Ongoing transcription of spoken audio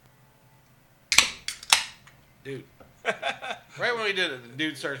Dude. Right when we did it, the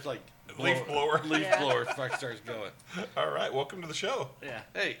dude starts like... Leaf blower. Leaf blower fuck starts going. All right, welcome to the show. Yeah.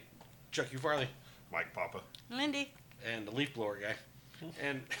 Hey, Chuck U. Farley. Mike Papa. Lindy. And the leaf blower guy.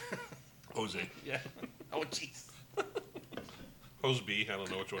 And... Jose. Yeah. Oh, jeez. Hose B, I don't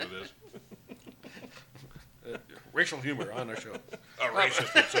know which one it is. Racial humor on our show. A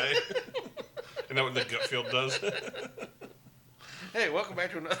racist would say. Isn't that what the gut field does? Hey, welcome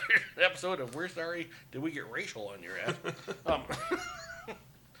back to another episode of We're Sorry Did We Get Racial on Your Ass?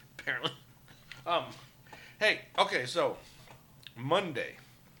 Apparently. Hey, okay, so Monday,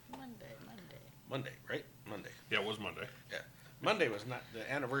 right? Monday. Yeah, it was Monday. Yeah. Monday was not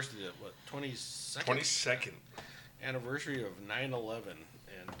the anniversary of, what, 22nd? 22nd. Anniversary of 9/11.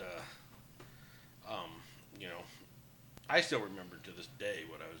 And, you know, I still remember to this day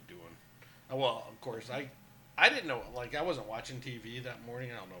what I was doing. Well, of course, I didn't know, like, I wasn't watching TV that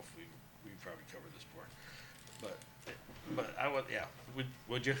morning. I don't know if we probably covered this before. But I was, yeah.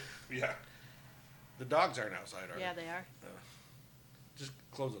 Would you? Yeah. The dogs aren't outside, are they? Yeah, they are. Just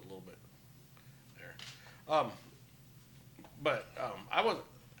close it a little bit. There. But I was,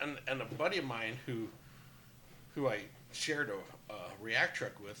 and a buddy of mine who I shared a React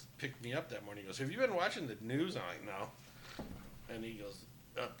truck with picked me up that morning. He goes, "Have you been watching the news?" I'm like, "No." And he goes,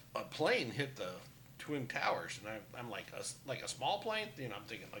 "A plane hit the Twin Towers," and I'm like a small plane. You know, I'm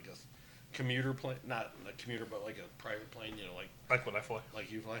thinking like a commuter plane, not a commuter, but like a private plane. You know, like when I fly.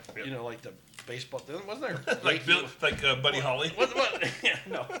 like you fly. Yeah. You know, like the baseball. Wasn't there like Buddy Holly. What? Yeah,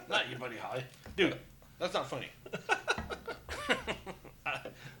 no, not you, Buddy Holly. Dude, that's not funny.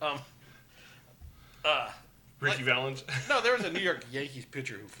 Ricky Valens. No, there was a New York Yankees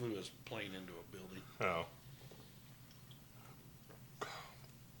pitcher who flew his plane into a building. Oh.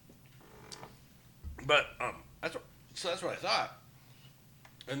 But that's what I thought.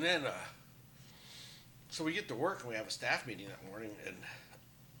 And then so we get to work and we have a staff meeting that morning, and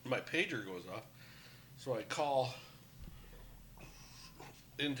my pager goes off. So I call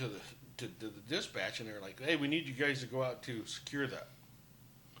into the dispatch, and they're like, "Hey, we need you guys to go out to secure that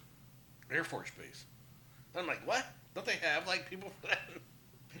Air Force base." I'm like, "What? Don't they have like people for that?"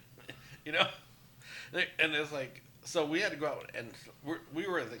 You know? And it's like, so we had to go out, and we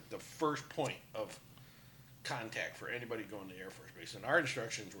were like the first point of contact for anybody going to Air Force Base, and our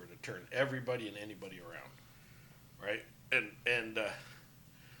instructions were to turn everybody and anybody around, right? And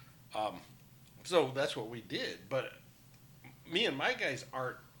so that's what we did. But me and my guys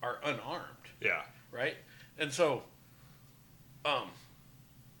are unarmed, Yeah. right? And so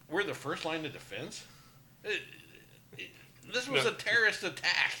we're the first line of defense. This was a terrorist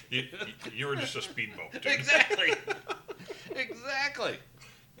attack. You were just a speedboat, dude. Exactly. Exactly.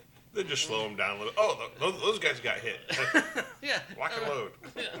 They just slow them down a little. Oh, those guys got hit. Yeah. Lock and load.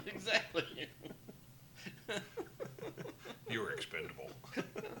 Yeah, exactly. You were expendable.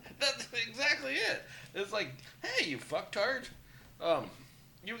 That's exactly it. It's like, hey, you fucktards.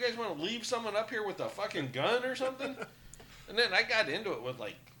 You guys want to leave someone up here with a fucking gun or something? And then I got into it with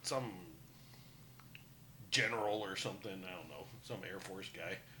like some general or something. I don't know. Some Air Force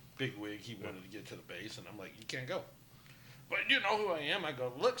guy. Big wig. He wanted to get to the base. And I'm like, you can't go. But you know who I am. I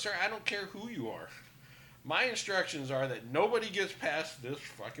go, look, sir, I don't care who you are. My instructions are that nobody gets past this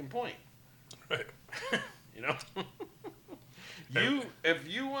fucking point. Right. You know? If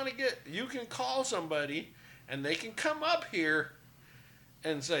you want to you can call somebody and they can come up here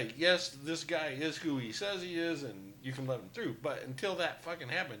and say, yes, this guy is who he says he is, and you can let him through. But until that fucking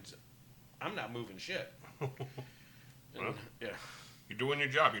happens, I'm not moving shit. Well, yeah. You're doing your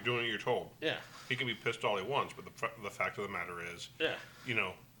job. You're doing what you're told. Yeah. He can be pissed all he wants, but the fact of the matter is, Yeah. you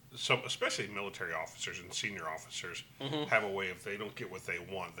know, especially military officers and senior officers Mm-hmm. have a way, if they don't get what they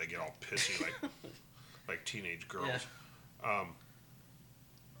want, they get all pissy like teenage girls.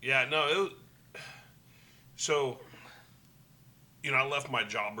 Yeah. So, you know, I left my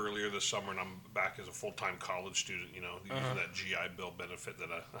job earlier this summer, and I'm back as a full-time college student, you know, using that GI Bill benefit that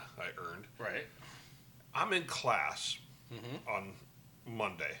I earned. Right. I'm in class on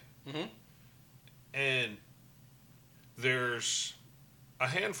Monday, and there's a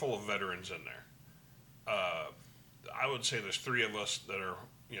handful of veterans in there. I would say there's 3 of us that are,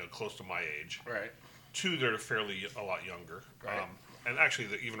 you know, close to my age. Right. 2 that are a lot younger. Right. And actually,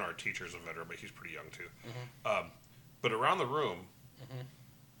 even our teacher's a veteran, but he's pretty young too. But around the room,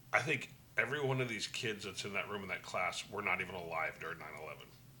 I think every one of these kids that's in that room in that class were not even alive during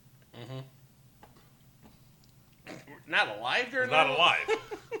 9/11. Not alive during Not that? alive.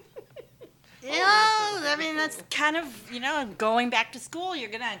 You know, I mean, that's kind of, you know, going back to school, you're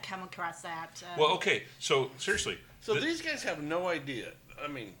going to come across that. Well, okay. So, seriously. So these guys have no idea. I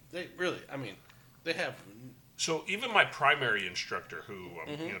mean, they have So even my primary instructor, who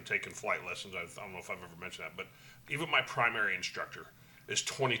I'm taking flight lessons, I don't know if I've ever mentioned that, but even my primary instructor is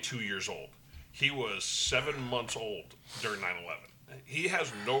 22 years old. He was 7 months old during 9/11. He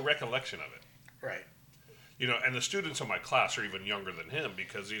has no recollection of it. Right. And the students in my class are even younger than him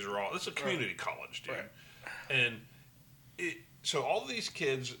because it's a community college, dude. Right. And so all these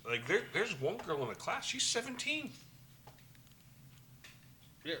kids, like there's one girl in the class, she's 17,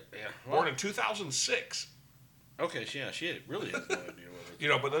 Yeah. born in 2006. Okay, she really has no idea what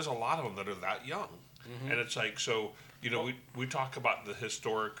it's But there's a lot of them that are that young, and it's like so. We talk about the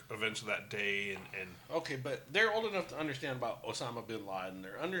historic events of that day, and Okay, but they're old enough to understand about Osama bin Laden.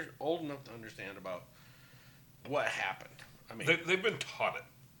 They're old enough to understand about what happened. I mean, they've been taught it.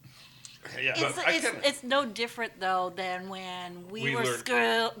 yeah, It's no different though than when we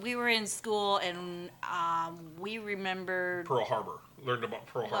were in school and we remembered Pearl Harbor. Learned about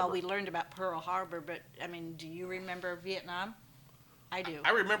Pearl Harbor. Well, we learned about Pearl Harbor, but I mean, do you remember Vietnam? I do.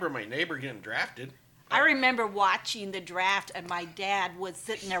 I remember my neighbor getting drafted. I remember watching the draft, and my dad was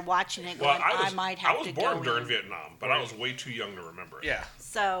sitting there watching it, going, "I might have to go." I was born during Vietnam, but I was way too young to remember it. Yeah.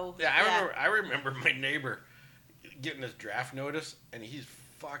 So I remember my neighbor getting his draft notice, and he's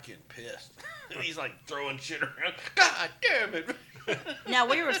fucking pissed. And he's like throwing shit around. God damn it! Now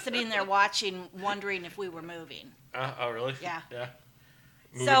we were sitting there watching, wondering if we were moving. Oh really? Yeah. Yeah.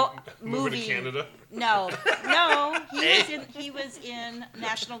 Moving to Canada? No, he was in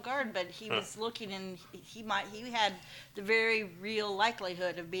National Guard, but he was looking, and he had the very real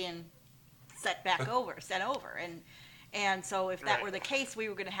likelihood of being sent over, and so if that were the case, we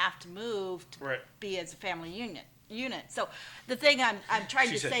were going to have to move to be as a family unit. So the thing I'm trying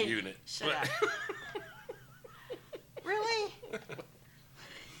she to said say, unit. Shut up. Really?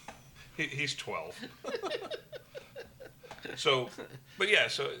 He's 12. So, but yeah,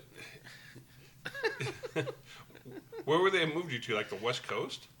 so where were they moved you to? Like the West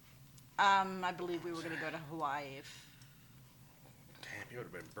Coast? I believe we were going to go to Hawaii. Damn, you would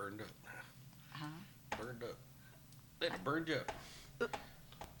have been burned up. Huh? Burned up. They'd have burned you up.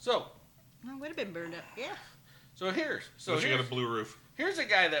 So. No, would have been burned up. Yeah. So she got a blue roof. Here's a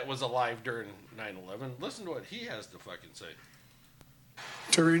guy that was alive during 9/11. Listen to what he has to fucking say.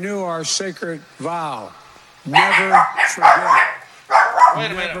 To renew our sacred vow. Never forget. Wait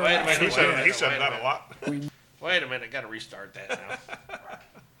a minute. He said that a lot. Wait a minute. I got to restart that now.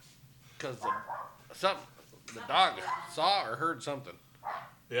 Because the dog saw or heard something.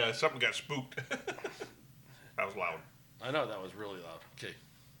 Yeah, something got spooked. That was loud. I know that was really loud. Okay.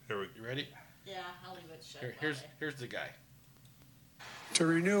 You ready? Yeah, I'll leave it shut. Here's the guy. To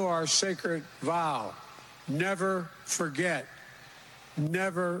renew our sacred vow. Never forget.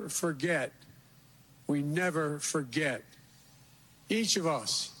 Never forget. We never forget. Each of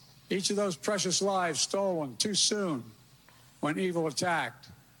us, each of those precious lives stolen too soon when evil attacked.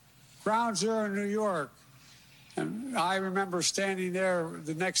 Ground Zero in New York. And I remember standing there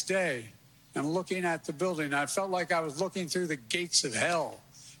the next day and looking at the building. I felt like I was looking through the gates of hell.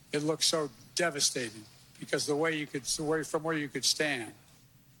 It looked so devastating because from where you could stand.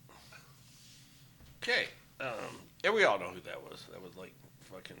 Okay. And we all know who that was. That was like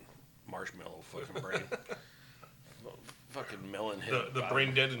fucking Marshmallow fucking brain. Fucking melon head. The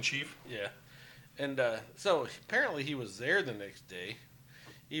brain dead in chief? Yeah. And so apparently he was there the next day,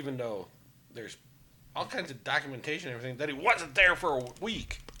 even though there's all kinds of documentation and everything that he wasn't there for a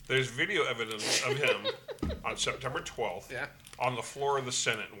week. There's video evidence of him on September 12th on the floor of the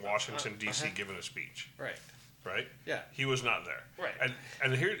Senate in Washington, D.C. giving a speech. Right? Yeah. He was not there. Right.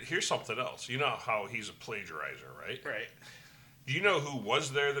 And here's something else. You know how he's a plagiarizer, right? Right. Do you know who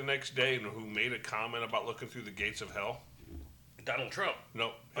was there the next day and who made a comment about looking through the gates of hell? Donald Trump.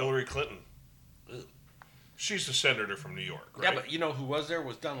 No, Hillary Clinton. Ugh. She's the senator from New York, right? Yeah, but you know who was there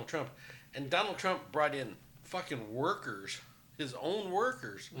was Donald Trump. And Donald Trump brought in fucking workers, his own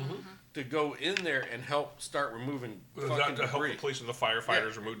workers, to go in there and help start removing fucking to debris. help the police and the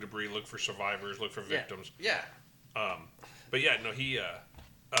firefighters remove debris, look for survivors, look for victims. Yeah. But yeah, no,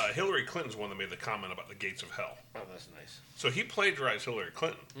 Hillary Clinton's the one that made the comment about the gates of hell. Oh, that's nice. So he plagiarized Hillary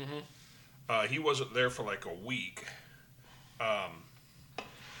Clinton. He wasn't there for like a week.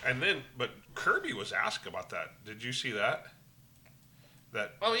 But Kirby was asked about that. Did you see that?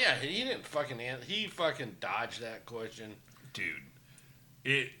 Oh yeah, he didn't fucking answer. He fucking dodged that question. Dude,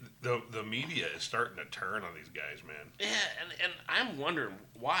 the media is starting to turn on these guys, man. Yeah, and I'm wondering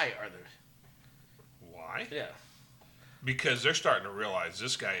why are they? Why? Yeah. Because they're starting to realize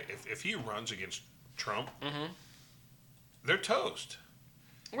this guy, if he runs against Trump, they're toast.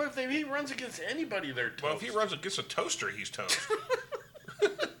 Well, if he runs against anybody, they're toast. Well, if he runs against a toaster, he's toast.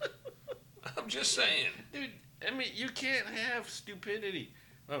 I'm just saying. Dude, I mean, you can't have stupidity.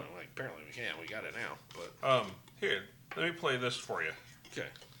 Well, like, apparently we can. We got it now. But Here, let me play this for you. okay.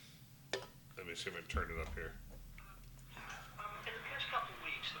 Let me see if I can turn it up here. In the past couple of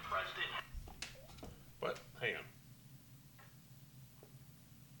weeks, the president What? Hang on.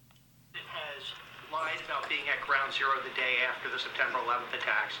 has lied about being at Ground Zero the day after the September 11th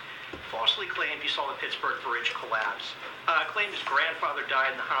attacks, falsely claimed he saw the Pittsburgh Bridge collapse, claimed his grandfather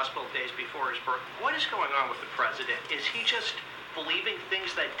died in the hospital days before his birth. What is going on with the president? Is he just believing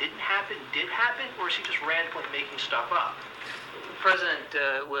things that did happen, or is he just randomly making stuff up? The president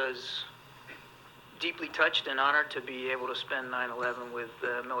was deeply touched and honored to be able to spend 9/11 with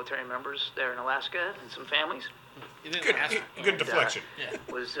military members there in Alaska and some families. You didn't Good, ask me. good deflection.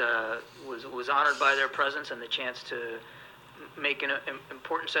 Was honored by their presence and the chance to make an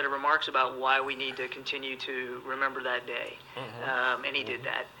important set of remarks about why we need to continue to remember that day. And he did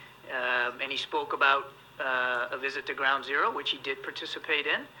that. And he spoke about a visit to Ground Zero, which he did participate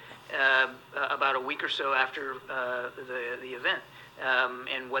in about a week or so after the event.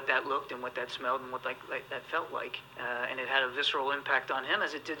 And what that looked and what that smelled and what that felt like. And it had a visceral impact on him,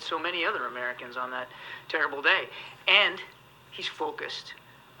 as it did so many other Americans on that terrible day. And he's focused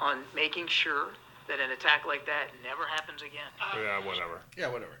on making sure that an attack like that never happens again. Yeah, whatever. Yeah,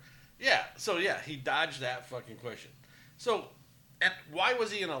 whatever. Yeah, so yeah, he dodged that fucking question. So, and why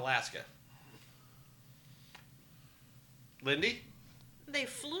was he in Alaska? Lindy? They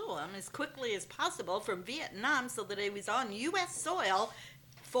flew him as quickly as possible from Vietnam so that he was on U.S. soil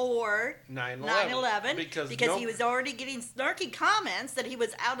for 9/11 because he was already getting snarky comments that he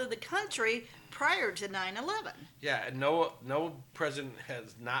was out of the country prior to 9/11. Yeah, and no president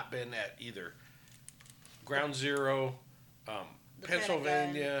has not been at either Ground Zero,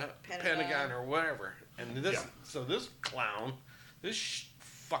 Pennsylvania, Pentagon, or whatever. And this, so this clown, this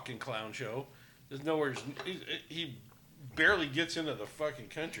fucking clown show, there's nowhere. He barely gets into the fucking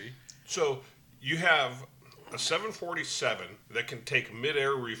country. So you have a 747 that can take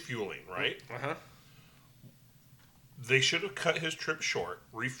midair refueling, right? Uh-huh. They should have cut his trip short,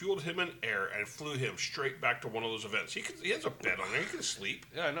 refueled him in air, and flew him straight back to one of those events. He has a bed on there. He can sleep.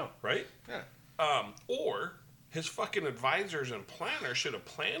 Yeah, I know. Right? Yeah. Or his fucking advisors and planners should have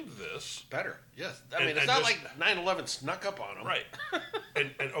planned this. Better, yes. I mean, it's not like 9/11 snuck up on him. Right.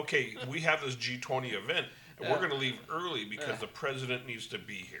 and okay, we have this G20 event, and we're going to leave early because the president needs to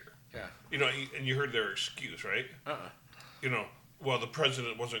be here. Yeah. You know, and you heard their excuse, right? You know, well, the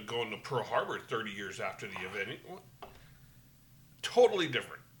president wasn't going to Pearl Harbor 30 years after the event. Totally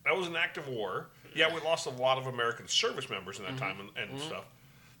different. That was an act of war. Yeah, we lost a lot of American service members in that time and stuff.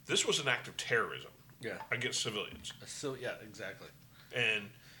 This was an act of terrorism against civilians. So, yeah, exactly.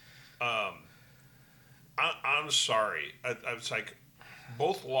 And I'm sorry. It's like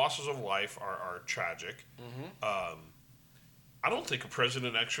both losses of life are tragic. I don't think a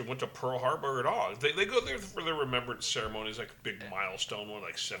president actually went to Pearl Harbor at all. They go there for their remembrance ceremonies, like a big milestone one,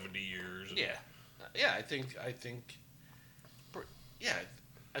 like 70 years. Yeah, I think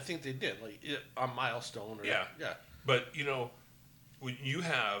they did, like a milestone. Or, yeah. But you know, when you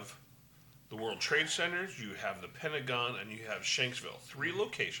have the World Trade Centers, you have the Pentagon, and you have Shanksville, 3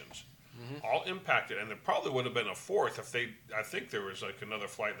 locations, all impacted, and there probably would have been a fourth if they. I think there was like another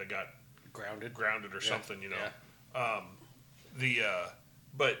flight that got grounded or something. You know.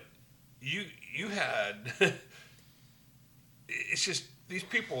 But you had it's just these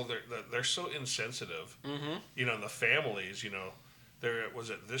people they're so insensitive. You know, the families. You know, there was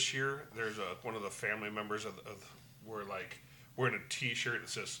it this year. There's one of the family members of were like wearing a T-shirt that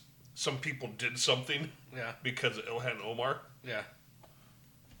says some people did something. Because of Ilhan Omar. Yeah.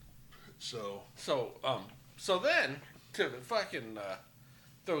 So then to the fucking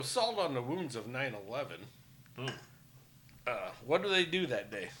throw salt on the wounds of 9/11. What do they do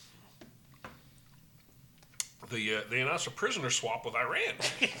that day? They announced a prisoner swap with Iran.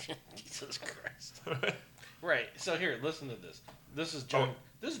 Jesus Christ! Right. So here, listen to this. This is John.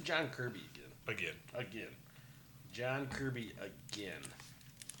 This is John Kirby again. John Kirby again.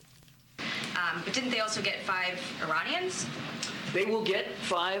 But didn't they also get 5 Iranians? They will get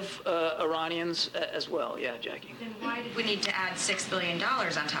 5 Iranians as well. Yeah, Jackie. Then why did we need to add $6 billion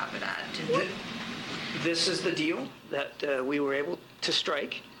on top of that? This is the deal that we were able to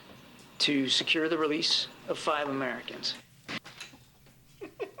strike to secure the release of 5 Americans.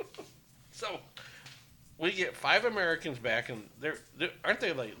 So we get 5 Americans back, and they're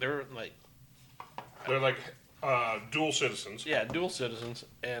like dual citizens. Yeah, dual citizens,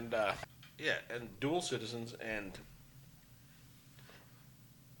 and dual citizens, and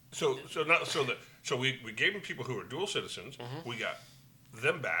so we gave them people who were dual citizens. We got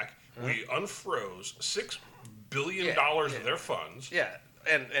them back. We unfroze $6 billion of their funds. Yeah,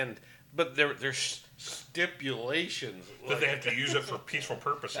 but there's stipulations That they have to use it for peaceful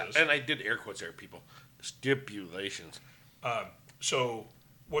purposes. And I did air quotes there, people. Stipulations. So,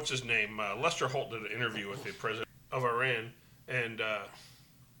 what's his name? Lester Holt did an interview with the president of Iran, and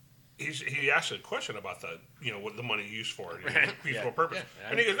he asked a question about what the money used for, peaceful purpose. Yeah.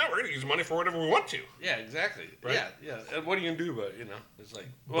 And he goes, "No, we're going to use money for whatever we want to." Yeah, exactly. Right? Yeah. And what are you gonna do about it? It's like,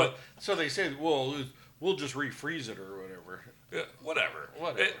 well, so they say, well, we'll just refreeze it or whatever. Yeah, whatever.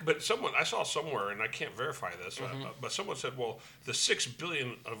 But I saw somewhere, and I can't verify this, but someone said, well, the $6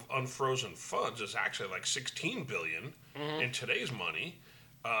 billion of unfrozen funds is actually like $16 billion in today's money,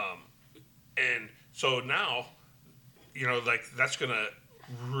 and so now, that's going to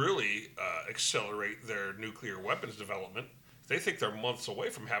really accelerate their nuclear weapons development. They think they're months away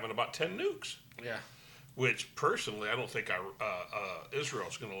from having about 10 nukes. Yeah. Which personally, I don't think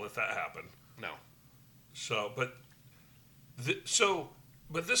Israel's going to let that happen. No. So, but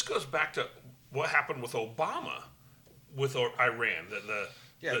this goes back to what happened with Obama, with Iran.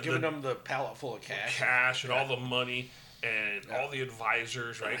 Giving them the pallet full of cash and all the money and all the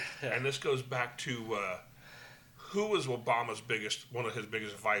advisors, right? Yeah. And this goes back to who was Obama's one of his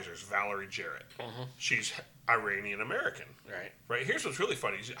biggest advisors, Valerie Jarrett. She's Iranian American. Right. Here's what's really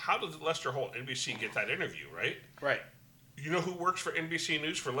funny: how did Lester Holt, NBC, get that interview? Right. You know who works for NBC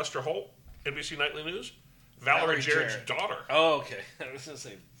News for Lester Holt, NBC Nightly News? Valerie Jarrett's daughter. Oh, okay. I was going to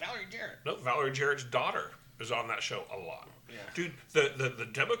say Valerie Jarrett. No, Valerie Jarrett's daughter is on that show a lot. Yeah. Dude, the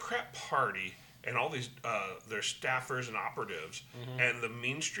Democrat Party and all these their staffers and operatives and the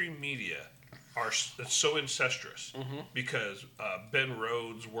mainstream media it's so incestuous because Ben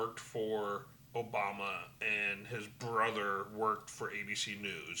Rhodes worked for Obama and his brother worked for ABC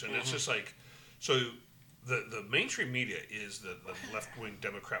News, and it's just like, so the mainstream media is the left-wing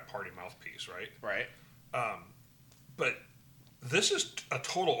Democrat Party mouthpiece, right? Right. But this is a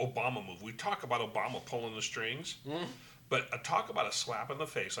total Obama move. We talk about Obama pulling the strings, but talk about a slap in the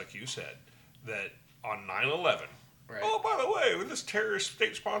face, like you said, that on 9/11. Right. Oh, by the way, with this terrorist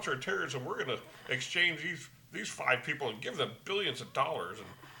state sponsor of terrorism, we're going to exchange these 5 people and give them billions of dollars. And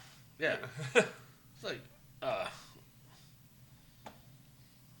yeah, it's like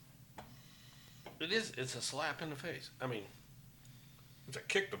it's a slap in the face. I mean, it's a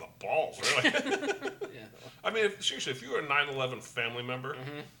kick to the balls, really. Yeah. I mean, seriously, if you were a 9/11 family member,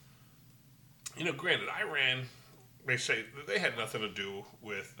 granted, Iran, they say they had nothing to do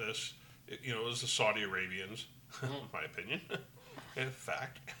with this. It was the Saudi Arabians, in my opinion. In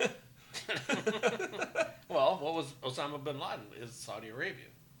fact. Well, what was Osama bin Laden? Is Saudi Arabian.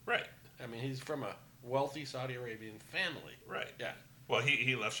 Right. I mean, he's from a wealthy Saudi Arabian family. Right. Yeah. Well,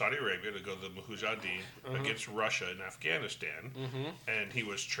 he left Saudi Arabia to go to the Mujahideen against Russia in Afghanistan, and he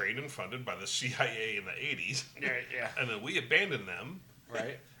was trained and funded by the CIA in the 80s. Yeah. And then we abandoned them.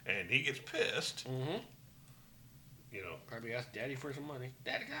 Right. And he gets pissed. Probably asked Daddy for some money.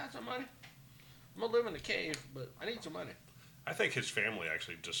 Daddy got some money. I'm gonna live in a cave, but I need some money. I think his family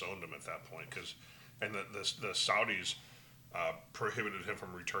actually disowned him at that point and the Saudis prohibited him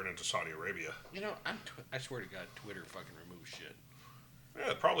from returning to Saudi Arabia. I swear to God, Twitter fucking removes shit. Yeah,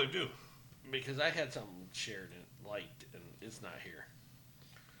 they probably do. Because I had something shared and liked, and it's not here.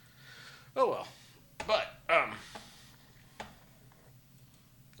 Oh well, but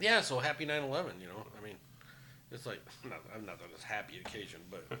yeah. So happy 9/11. I mean, it's like not that it's a happy occasion,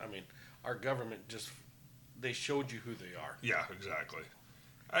 but I mean, our government they showed you who they are. Yeah, exactly.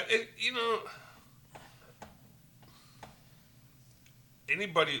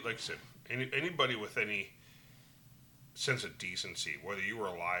 Anybody, like I said, anybody with any sense of decency, whether you were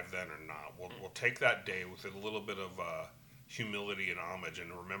alive then or not, will take that day with a little bit of humility and homage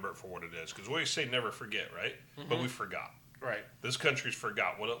and remember it for what it is. Because we always say never forget, right? But we forgot. Right. This country's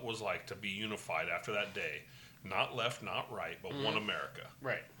forgot what it was like to be unified after that day. Not left, not right, but one America.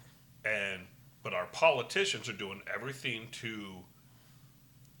 Right. But our politicians are doing everything to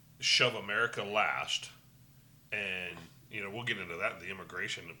shove America last. And, we'll get into that in the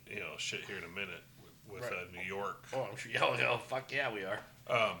immigration, shit here in a minute with right. New York. Oh, I'm sure. Oh, fuck yeah, we are.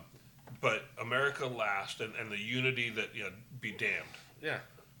 But America last and the unity that, be damned. Yeah.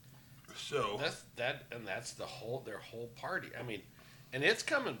 So. That's their whole party. I mean, and it's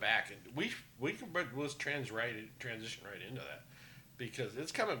coming back. And we can transition right into that. Because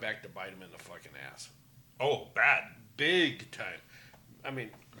it's coming back to bite them in the fucking ass. Oh, bad. Big time. I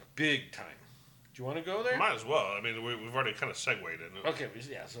mean, big time. Do you want to go there? Might as well. I mean, we've already kind of segued in it. Okay,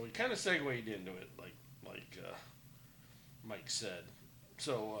 yeah. So we kind of segued into it, like Mike said.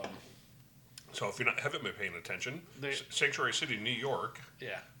 So. So if you haven't been paying attention, Sanctuary City, New York,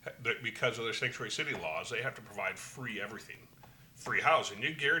 because of their sanctuary city laws, they have to provide free everything, free housing.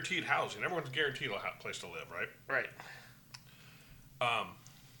 You're guaranteed housing. Everyone's guaranteed a place to live, right? Right.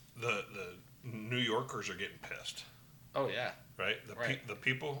 The New Yorkers are getting pissed, Oh yeah. right? Right. The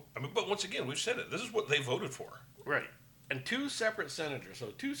people. I mean, but once again, we've said it. This is what they voted for. Right. And two separate senators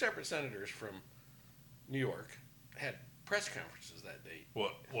from New York had press conferences that day.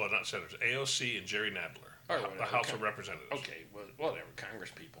 Well, not senators. AOC and Jerry Nadler, Or the whatever, House of Representatives. Okay, well, whatever.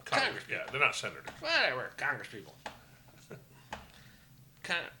 Congress people. Yeah, they're not senators. Whatever. Congress people.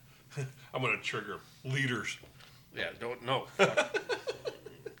 I'm going to trigger leaders. Yeah, don't know.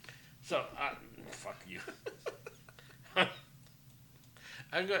 So, fuck you.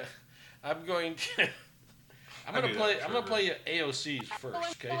 I'm going to play you AOC's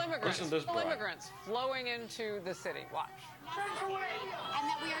first. Okay, listen to this. Full immigrants flowing into the city. Watch. And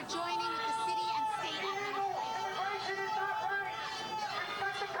that we are joining with the city and state administration.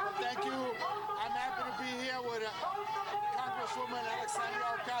 Thank you. I'm happy to be here with Congresswoman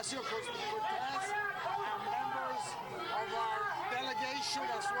Alexandria Ocasio-Cortez and members of our delegation,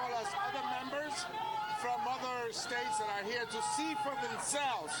 as well as other members from other states that are here to see for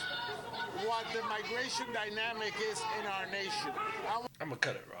themselves what the migration dynamic is in our nation. I'm gonna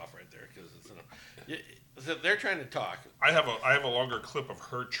cut it off right there because they're trying to talk. I have a longer clip of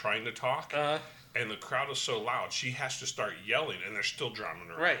her trying to talk, and the crowd is so loud she has to start yelling, and they're still drowning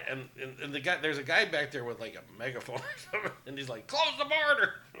her. Right, and the guy, there's a guy back there with like a megaphone or something, and he's like, "Close the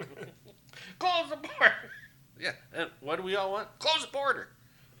border, close the border." Yeah, and what do we all want? Close the border.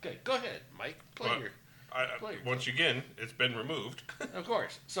 Okay, go ahead, Mike. Once again, it's been removed. Of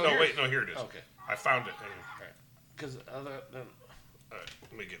course. So here it is. Okay. I found it. Because other than. All right,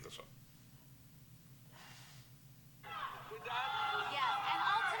 let me get this up. Yes, and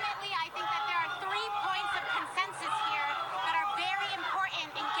ultimately, I think that there are 3 points of consensus here that are very important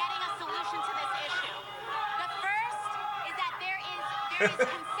in getting a solution to this issue. The first is that there is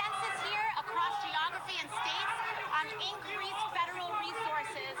consensus here across geography and states on increased federal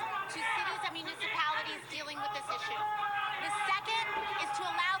resources to cities and municipalities dealing with this issue. The second is to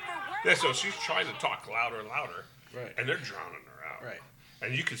allow for work. Yeah, so she's trying to talk louder and louder, right? And they're drowning her out, right?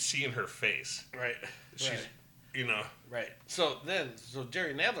 And you can see in her face, right? She's, right. So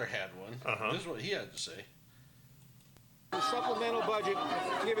Jerry Nadler had one. This is what he had to say. The supplemental budget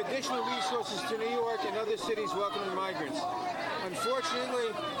to give additional resources to New York and other cities welcoming migrants.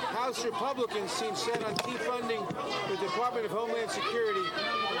 Unfortunately, House Republicans seem set on defunding the Department of Homeland Security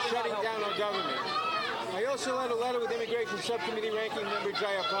and shutting down our government. I also led a letter with Immigration Subcommittee Ranking Member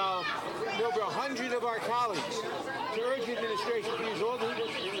Jayapal and over 100 of our colleagues to urge the administration to use all the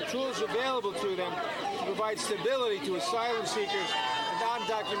tools available to them to provide stability to asylum seekers and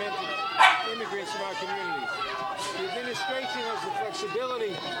undocumented immigrants in our communities. The administration has the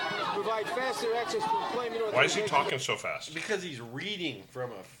flexibility to provide faster access to employment. Why is he talking so fast? Because he's reading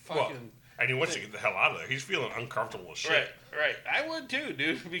from a fucking... and he wants to get the hell out of there. He's feeling uncomfortable as shit. Right. I would too,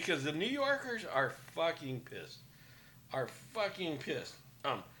 dude, because the New Yorkers are fucking pissed.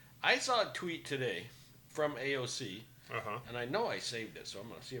 I saw a tweet today from AOC, and I know I saved it, so I'm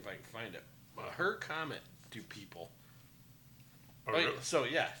going to see if I can find it. Her comment to people. Oh, really? So,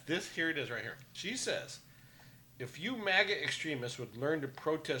 yeah, here it is right here. She says, if you MAGA extremists would learn to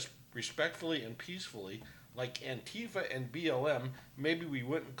protest respectfully and peacefully, like Antifa and BLM, maybe we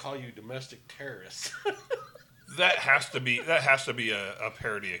wouldn't call you domestic terrorists. That has to be a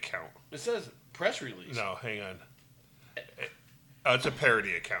parody account. It says press release. No, hang on. It's a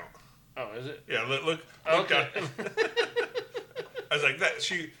parody account. Oh, is it? Yeah, look. Okay. I was like, that.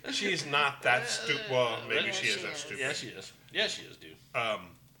 She's not that stupid. Well, maybe she is that stupid. Yeah, she is. Yeah, she is, dude.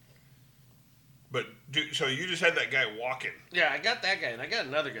 But so you just had that guy walking. Yeah, I got that guy, and I got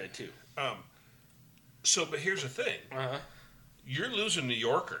another guy too. But here's the thing. You're losing New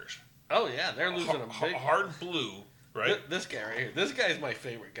Yorkers. Oh yeah, they're losing a big hard blue, right? This guy right here. This guy's my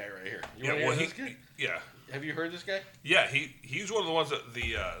favorite guy right here. You yeah, want to hear this guy? Yeah. Have you heard this guy? Yeah, he's one of the ones that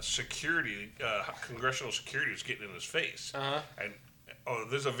the security, congressional security, was getting in his face. And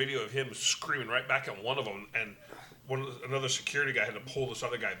there's a video of him screaming right back at one of them, and another security guy had to pull this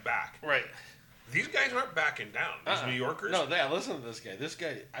other guy back. Right. These guys aren't backing down. These New Yorkers. No, listen to this guy. This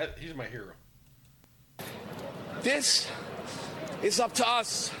guy, he's my hero. This is up to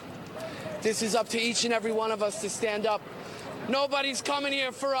us. This is up to each and every one of us to stand up. Nobody's coming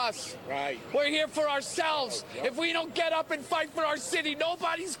here for us. Right. We're here for ourselves. If we don't get up and fight for our city,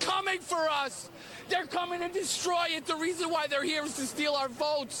 nobody's coming for us. They're coming to destroy it. The reason why they're here is to steal our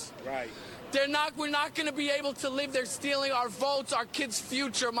votes. Right. We're not going to be able to live. They're stealing our votes, our kids'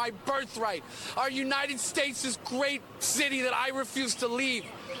 future, my birthright. Our United States, this great city that I refuse to leave.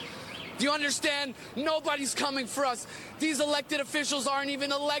 Do you understand? Nobody's coming for us. These elected officials aren't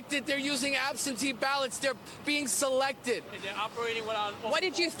even elected. They're using absentee ballots. They're being selected. And they're operating without... What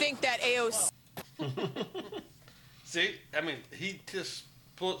did you think that AOC... See, I mean, he just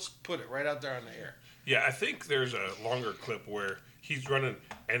put it right out there on the air. Yeah, I think there's a longer clip where he's running,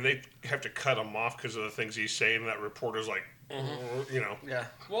 and they have to cut him off because of the things he's saying. And that reporter's like, you know. Yeah.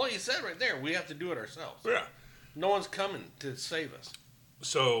 Well, he said right there, we have to do it ourselves. Yeah. No one's coming to save us.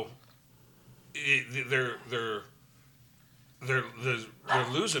 So they're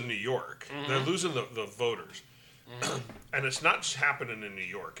losing New York. They're losing the voters. And it's not just happening in New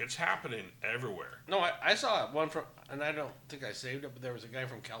York. It's happening everywhere. No, I saw one from, and I don't think I saved it, but there was a guy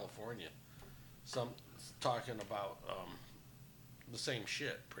from California, talking about the same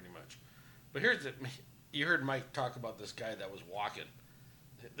shit, pretty much. But you heard Mike talk about this guy that was walking.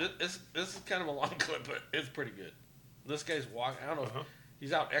 This is kind of a long clip, but it's pretty good. This guy's walking. I don't know.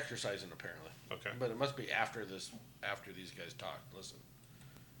 He's out exercising apparently. Okay. But it must be after these guys talk. Listen.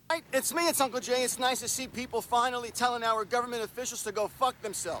 Right, it's me, it's Uncle Jay. It's nice to see people finally telling our government officials to go fuck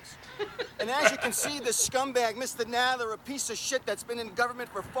themselves. And as you can see, this scumbag, Mr. Nadler, a piece of shit that's been in government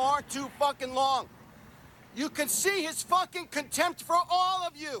for far too fucking long. You can see his fucking contempt for all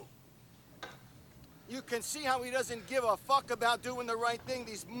of you. You can see how he doesn't give a fuck about doing the right thing.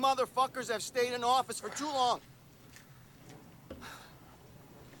 These motherfuckers have stayed in office for too long.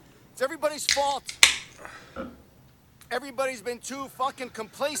 It's everybody's fault. Everybody's been too fucking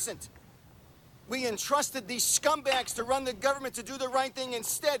complacent. We entrusted these scumbags to run the government to do the right thing.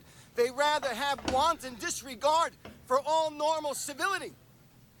 Instead, they rather have wanton disregard for all normal civility.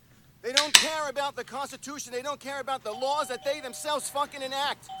 They don't care about the Constitution. They don't care about the laws that they themselves fucking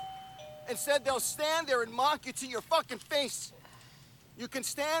enact. Instead, they'll stand there and mock you to your fucking face. You can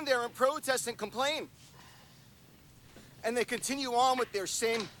stand there and protest and complain. And they continue on with their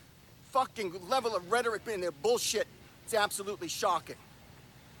same fucking level of rhetoric and their bullshit. It's absolutely shocking.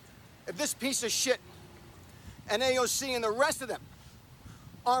 If this piece of shit and AOC and the rest of them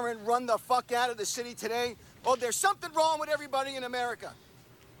aren't run the fuck out of the city today, well, there's something wrong with everybody in America.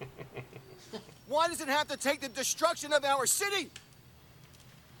 Why does it have to take the destruction of our city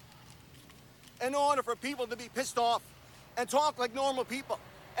in order for people to be pissed off and talk like normal people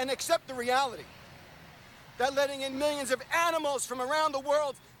and accept the reality that letting in millions of animals from around the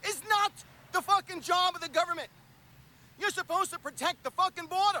world is not the fucking job of the government? You're supposed to protect the fucking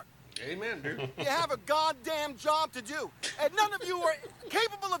border. Amen, dude. You have a goddamn job to do, and none of you are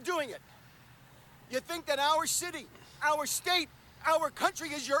capable of doing it. You think that our city, our state, our country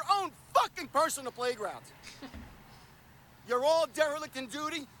is your own fucking personal playground. You're all derelict in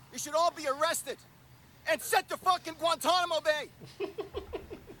duty. You should all be arrested and sent to fucking Guantanamo Bay.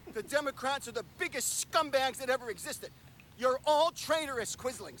 The Democrats are the biggest scumbags that ever existed. You're all traitorous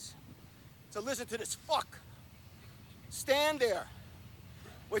quislings. So listen to this fuck. Stand there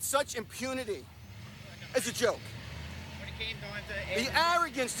with such impunity. It's a joke. The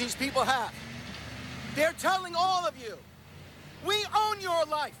arrogance these people have. They're telling all of you, we own your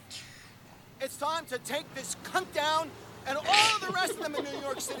life. It's time to take this cunt down and all of the rest of them in New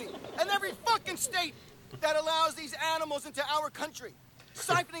York City and every fucking state that allows these animals into our country,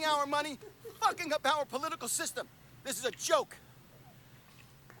 siphoning our money, fucking up our political system. This is a joke.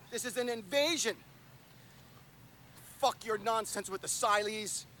 This is an invasion. Fuck your nonsense with the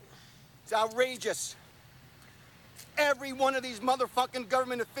Sileys. It's outrageous. Every one of these motherfucking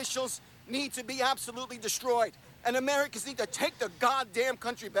government officials need to be absolutely destroyed. And Americans need to take the goddamn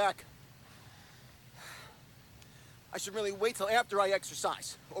country back. I should really wait till after I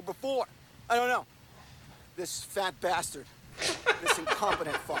exercise. Or before. I don't know. This fat bastard. This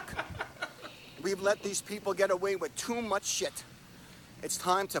incompetent fuck. We've let these people get away with too much shit. It's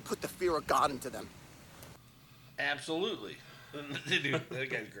time to put the fear of God into them. Absolutely. Dude, that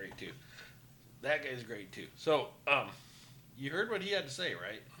guy's great too. That guy's great too. So, you heard what he had to say,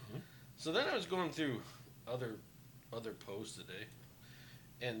 right? Mm-hmm. So then I was going through other posts today,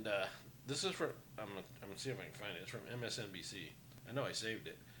 and this is from I'm gonna see if I can find it. It's from MSNBC. I know I saved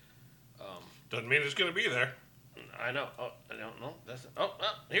it. Doesn't mean it's gonna be there. I know. Oh, I don't know.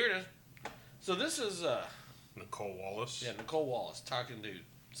 Here it is. So this is Nicole Wallace. Yeah, Nicole Wallace talking to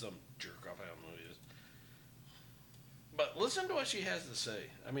some jerk off. I don't know who he is. But listen to what she has to say.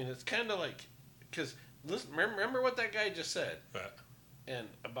 I mean, it's kind of like, because remember what that guy just said, and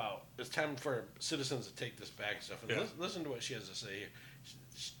about it's time for citizens to take this back and stuff. And listen to what she has to say here.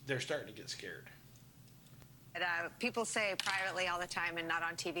 They're starting to get scared. People say privately all the time and not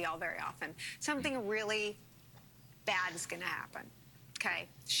on TV all very often, something really bad is going to happen. Okay,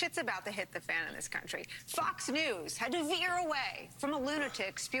 shit's about to hit the fan in this country. Fox News had to veer away from a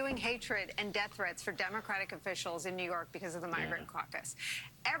lunatic spewing hatred and death threats for Democratic officials in New York because of the migrant caucus.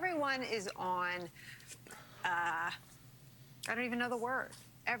 Everyone is on, I don't even know the word.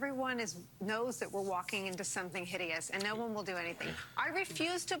 Everyone knows that we're walking into something hideous, and no one will do anything. I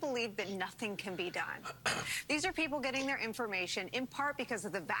refuse to believe that nothing can be done. These are people getting their information in part because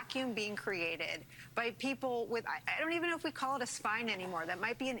of the vacuum being created by people with, I don't even know if we call it a spine anymore. That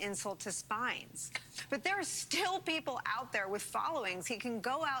might be an insult to spines. But there are still people out there with followings. He can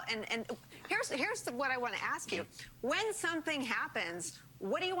go out and here's what I want to ask you. When something happens,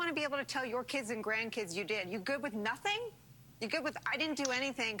 what do you want to be able to tell your kids and grandkids you did? You good with nothing? You good with, I didn't do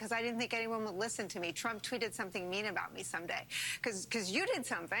anything because I didn't think anyone would listen to me. Trump tweeted something mean about me someday. Because you did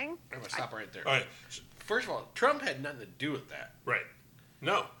something. I'm going to stop right there. All right. First of all, Trump had nothing to do with that. Right.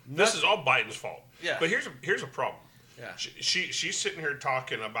 No. This is all Biden's fault. Yeah. But here's a problem. Yeah. She's sitting here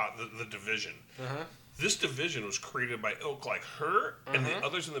talking about the division. Uh-huh. This division was created by ilk like her and the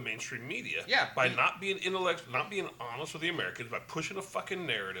others in the mainstream media. Yeah. By not being intellectual, not being honest with the Americans, by pushing a fucking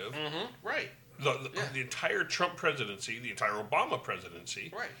narrative. Right. The entire Trump presidency, the entire Obama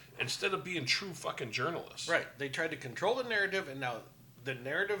presidency, right? Instead of being true fucking journalists, right? They tried to control the narrative, and now the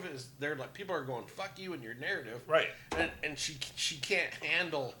narrative is they're like people are going fuck you and your narrative, right? And she can't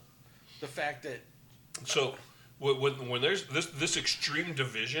handle the fact that so when there's this extreme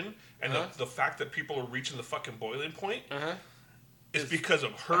division and the fact that people are reaching the fucking boiling point, is because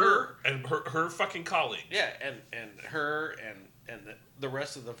of her and her fucking colleagues. Yeah, and her and the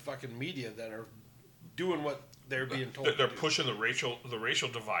rest of the fucking media that are doing what they're being told. They're pushing the racial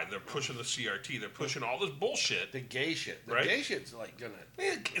divide. They're pushing the CRT. They're pushing all this bullshit. The gay shit. The right? gay shit's like gonna.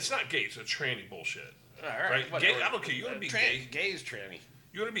 It's not gay. It's a tranny bullshit. All right. Gay, I don't care. You want to be gay? Gay is tranny.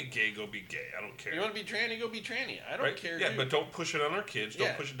 You want to be gay? Go be gay. I don't care. You want to be tranny? Go be tranny. I don't care. Yeah, dude. but don't push it on our kids.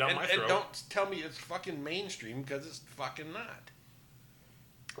 Don't push it down my throat. And don't tell me it's fucking mainstream because it's fucking not.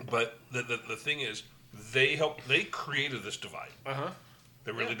 But the thing is, they created this divide.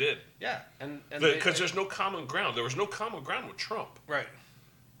 They really did. Yeah, and because there's no common ground. There was no common ground with Trump. Right.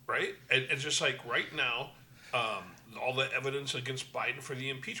 Right. And it's just like right now, all the evidence against Biden for the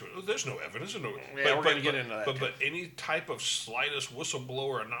impeachment. There's no evidence. Yeah, we're going to get into that. But any type of slightest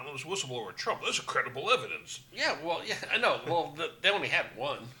whistleblower, anonymous whistleblower, Trump, there's credible evidence. Yeah. Well, yeah, I know. Well, they only had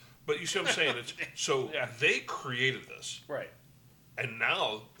one. But you see what I'm saying? They created this. Right. And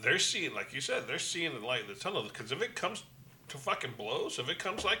now they're seeing, like you said, they're seeing the light in the tunnel. Because if it comes to fucking blows, if it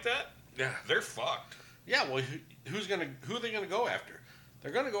comes like that, they're fucked. Yeah, well, who are they gonna go after?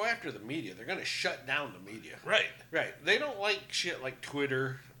 They're gonna go after the media. They're gonna shut down the media. Right. Right. They don't like shit like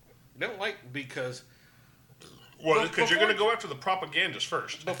Twitter. They don't like because. Well, because you're gonna go after the propagandists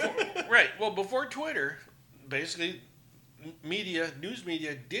first. Right. Well, before Twitter, basically, news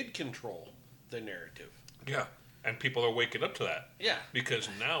media did control the narrative. Yeah. And people are waking up to that. Yeah. Because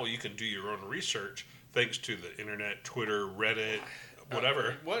now you can do your own research thanks to the internet, Twitter, Reddit,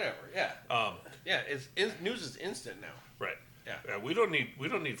 whatever. Whatever, yeah. News is instant now. Right. Yeah. We don't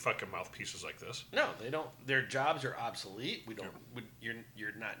need fucking mouthpieces like this. No, they don't. Their jobs are obsolete. We don't.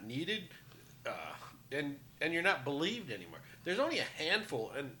 You're not needed, and you're not believed anymore. There's only a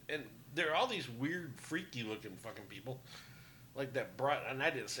handful, and there are all these weird, freaky looking fucking people, like that and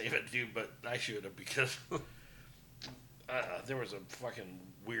I didn't save it, dude, but I should have because. There was a fucking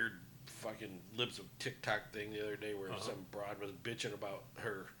weird fucking Libs of TikTok thing the other day where some broad was bitching about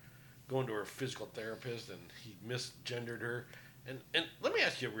her going to her physical therapist and he misgendered her. And let me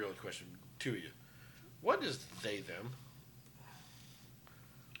ask you a real question to you. What is they, them?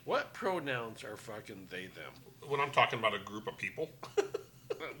 What pronouns are fucking they, them? When I'm talking about a group of people.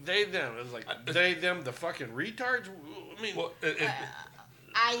 They, them. It's like they, them, the fucking retards? I mean... Well,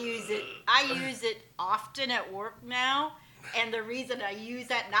 I use it often at work now, and the reason I use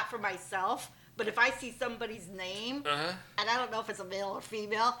that not for myself, but if I see somebody's name, and I don't know if it's a male or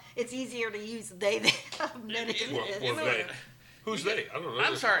female, it's easier to use they than it is. Who's they? I don't know.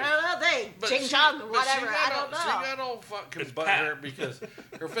 I'm sorry. They, Ching Chong, whatever. I don't know. She got all fucking butthurt because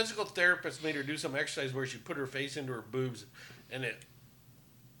her physical therapist made her do some exercise where she put her face into her boobs, and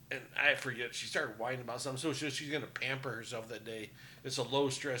I forget, she started whining about something, so she's going to pamper herself that day. It's a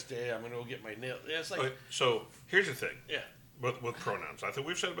low-stress day. I'm going to go get my nails. It's like... Okay, so, here's the thing. Yeah. With pronouns. I think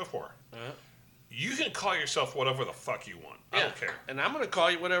we've said it before. You can call yourself whatever the fuck you want. I don't care. And I'm going to call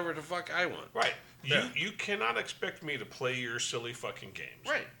you whatever the fuck I want. Right. You cannot expect me to play your silly fucking games.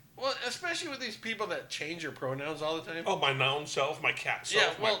 Right. Well, especially with these people that change their pronouns all the time. Oh, my noun self, my cat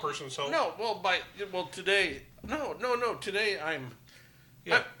self, my person self? No, today... No, today I'm...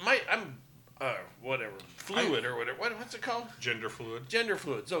 Yeah. whatever, fluid or whatever. What's it called? Gender fluid. Gender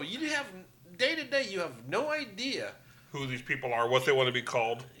fluid. So you have day to day, you have no idea who these people are, what they want to be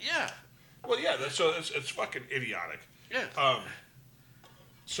called. Yeah. Well, yeah. It's fucking idiotic. Yeah.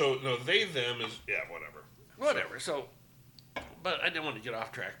 So no, they them is whatever. Whatever. So, but I didn't want to get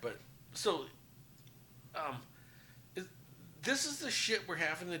off track. But so, this is the shit we're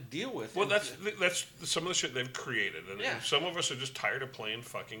having to deal with. Well, that's some of the shit they've created, and some of us are just tired of playing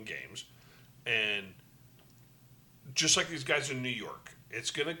fucking games. And just like these guys in New York, it's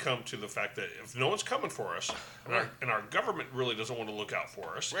going to come to the fact that if no one's coming for us, and our government really doesn't want to look out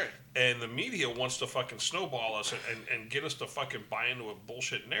for us, and the media wants to fucking snowball us and get us to fucking buy into a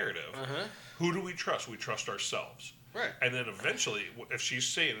bullshit narrative, who do we trust? We trust ourselves. Right. And then eventually, if she's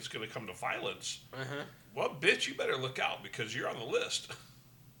saying it's going to come to violence, well, bitch, you better look out because you're on the list.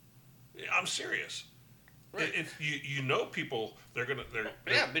 I'm serious. Right. You know people, they're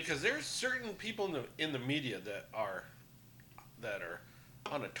because there's certain people in the media that are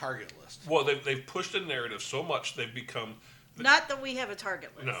on a target list. Well, they've pushed the narrative so much they've become... Not that we have a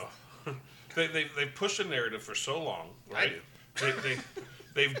target list. No. they've pushed the narrative for so long, right?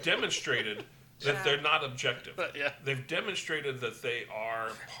 They've demonstrated that they're not objective. They've demonstrated that they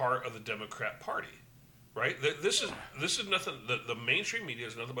are part of the Democrat Party, right? This is nothing. The mainstream media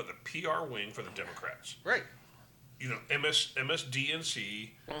is nothing but the PR wing for the Democrats, right? You know,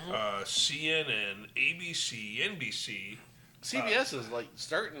 MSDNC, CNN, ABC, NBC. CBS is like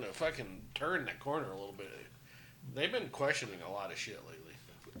starting to fucking turn that corner a little bit. They've been questioning a lot of shit lately.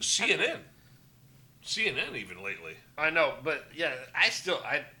 CNN even lately. I know, but yeah, there's still.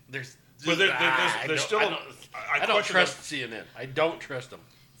 I don't trust CNN. I don't trust them.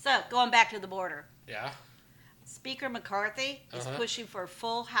 So going back to the border. Yeah. Speaker McCarthy is pushing for a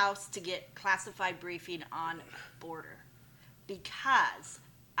full House to get classified briefing on border because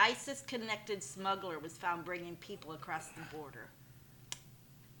ISIS-connected smuggler was found bringing people across the border.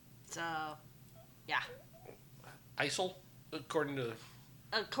 So, yeah. ISIL, according to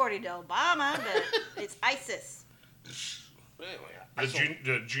Obama, but it's ISIS. Anyway,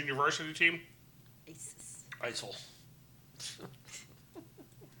 the junior varsity team. ISIL.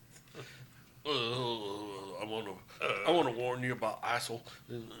 I want to warn you about ISIL.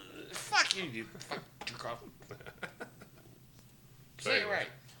 Fuck you, you fuck jerk off. Say it right.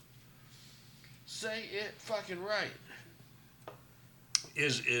 Say it fucking right.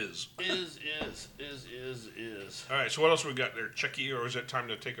 Is. Is. All right, so what else we got there? Chucky, or is it time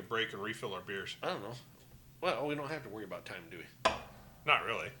to take a break and refill our beers? I don't know. Well, we don't have to worry about time, do we? Not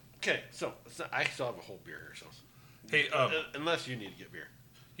really. Okay, so I still have a whole beer here, so. Hey, unless you need to get beer.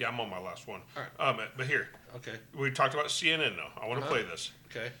 Yeah, I'm on my last one. All right. But here. Okay. We talked about CNN, though. I want to play this.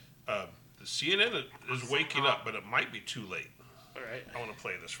 Okay. The CNN is waking up, but it might be too late. All right. I want to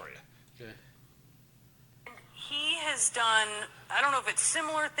play this for you. Okay. He has done, I don't know if it's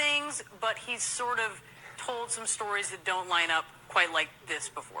similar things, but he's sort of told some stories that don't line up quite like this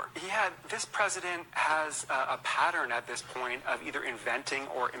before. Yeah, this president has a pattern at this point of either inventing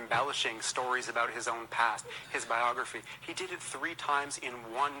or embellishing stories about his own past, his biography. He did it 3 times in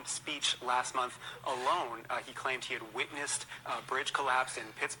one speech last month alone. He claimed he had witnessed a bridge collapse in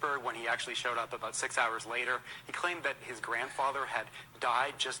Pittsburgh when he actually showed up about 6 hours later. He claimed that his grandfather had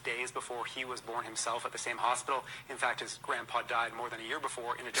died just days before he was born himself at the same hospital. In fact, his grandpa died more than a year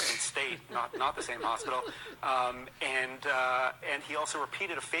before in a different state, not the same hospital. And he also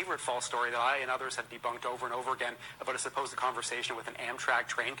repeated a favorite false story that I and others have debunked over and over again about a supposed conversation with an Amtrak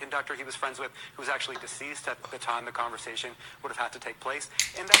train conductor he was friends with, who was actually deceased at the time the conversation would have had to take place.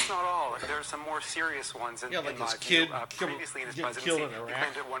 And that's not all. There are some more serious ones in like my his view. kid Previously in his presidency, he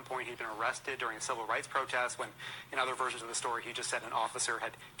claimed at one point he'd been arrested during a civil rights protest when, in other versions of the story, he just said an officer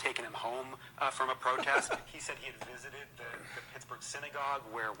had taken him home from a protest. He said he had visited the Pittsburgh synagogue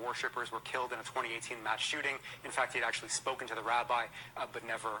where worshippers were killed in a 2018 mass shooting. In fact, he had actually spoken to the rabbi, but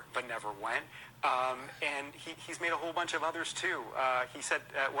never went. And he's made a whole bunch of others too. He said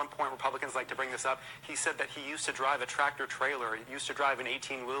at one point, Republicans like to bring this up, he said that he used to drive a tractor trailer. He used to drive an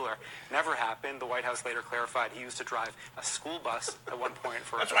 18-wheeler. Never happened. The White House later clarified he used to drive a school bus at one point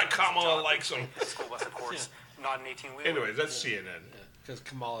for That's why Kamala likes him. A school bus, of course, not an 18-wheeler. Anyways, that's CNN. Because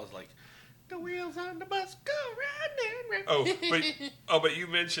Kamala's like, the wheels on the bus go round and round. But you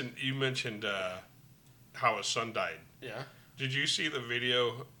mentioned how his son died. Yeah. Did you see the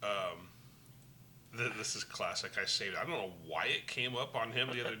video? This is classic. I saved it. I don't know why it came up on him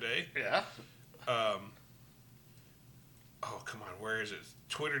the other day. Yeah. Oh, come on. Where is it?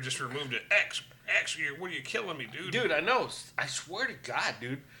 Twitter just removed it. X, what are you killing me, dude? Dude, I know. I swear to God,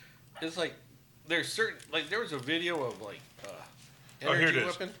 dude. It's like, there's certain, like, there was a video of, like, here it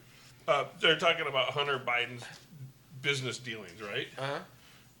is. weapon. They're talking about Hunter Biden's business dealings, right? Uh-huh.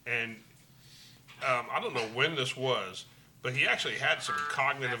 And I don't know when this was, but he actually had some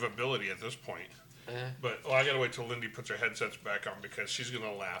cognitive ability at this point. But I got to wait till Lindy puts her headsets back on because she's going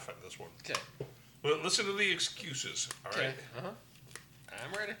to laugh at this one. Okay. Well, listen to the excuses, all right? Uh-huh.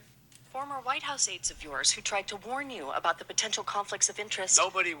 I'm ready. Former White House aides of yours who tried to warn you about the potential conflicts of interest.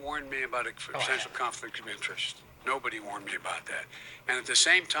 Nobody warned me about a potential conflict of interest. Nobody warned me about that. And at the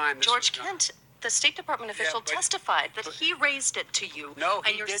same time, George Kent, the State Department official, testified that he raised it to you no, and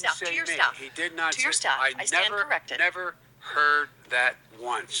he your didn't staff. say To your me. staff. He did not. To your say, staff. I stand corrected. Never heard that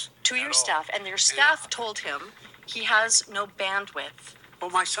once. To your staff, and your staff told him he has no bandwidth.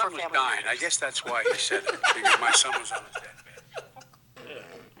 Well, my son was dying. I guess that's why he said it, because my son was on his deathbed. Yeah.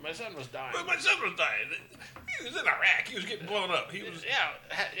 My son was dying. Well, my son was dying. He was in Iraq. He was getting blown up. He was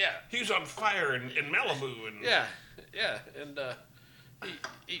He was on fire in Malibu and and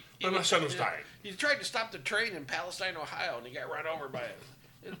but my son was dying. He tried to stop the train in Palestine, Ohio, and he got run over by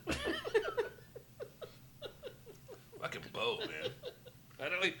it. Fucking Bo, man. I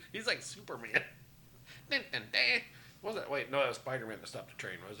know he's like Superman. Was that? Wait, no, that was Spider-Man that stopped the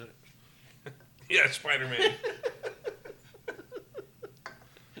train, wasn't it? Yeah, Spider-Man.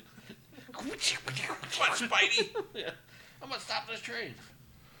 Come on, Spidey. Yeah. I'm gonna stop this train.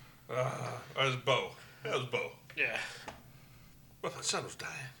 That was Bo. That was Bo. Yeah. Well, my son was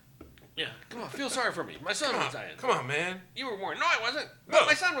dying. Yeah. Come on, feel sorry for me. My son was dying. Come on, man. You were warned. No, I wasn't. No,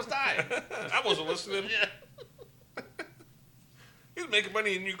 my son was dying. I wasn't listening. Yeah. He was making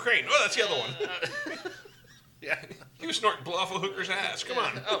money in Ukraine. Oh, that's the other one. Yeah. He was snorting falafel hooker's ass. Come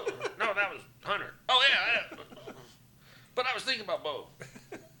on. Oh, no, that was Hunter. Oh, yeah. But I was thinking about Bo.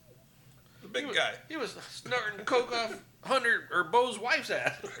 The big guy. He was snorting coke off Hunter or Bo's wife's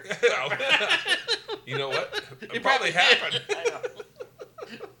ass. You know what? It probably happened. I know.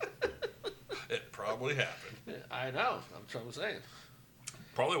 It probably happened. I know. That's what I'm saying.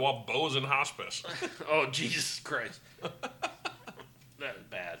 Probably while Bo was in hospice. Oh, Jesus Christ. That is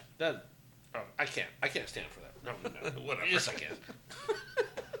bad. I can't stand for that. No. Whatever. Yes, I can.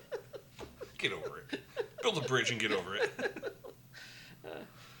 Get over it. Build a bridge and get over it.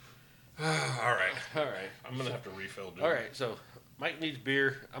 All right. I'm going to have to refill, dude. All right, so Mike needs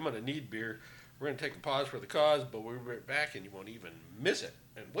beer. I'm going to need beer. We're going to take a pause for the cause, but we'll be right back, and you won't even miss it.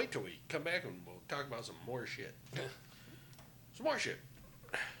 And wait till we come back, and we'll talk about some more shit. Some more shit.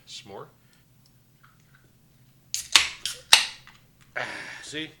 S'more?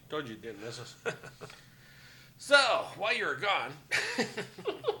 See? Told you didn't miss us. So, while you were gone,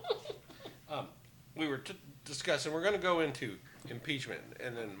 we were discussing, we're going to go into impeachment.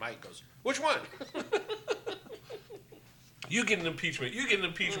 And then Mike goes, which one? You get an impeachment. You get an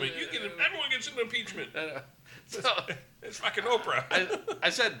impeachment. Everyone gets an impeachment. So, it's fucking Oprah. I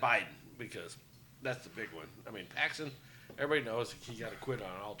said Biden because that's the big one. I mean, Paxton, everybody knows he got acquitted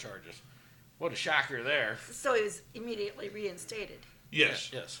on all charges. What a shocker there. So he was immediately reinstated. Yes.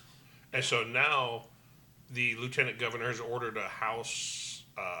 Yes. And so now the lieutenant governor has ordered a House,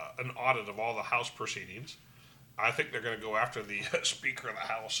 an audit of all the House proceedings. I think they're going to go after the Speaker of the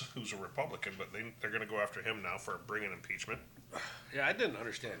House, who's a Republican, but they're going to go after him now for bringing impeachment. Yeah, I didn't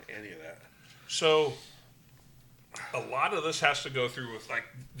understand any of that. So a lot of this has to go through with, like,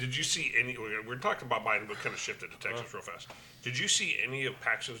 did you see any, we're talking about Biden, but kind of shifted to Texas real fast. Did you see any of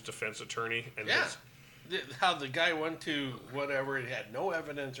Paxton's defense attorney? And yeah. How the guy went to whatever, he had no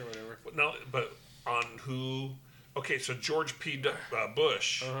evidence or whatever. No, but on who, okay, so George P.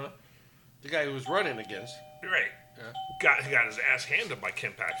 Bush. The guy who was running against. Right. Yeah. Got his ass handed by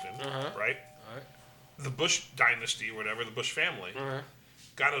Ken Paxton, right? The Bush dynasty, whatever, the Bush family,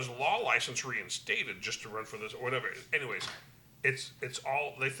 got his law license reinstated just to run for this, or whatever. Anyways, it's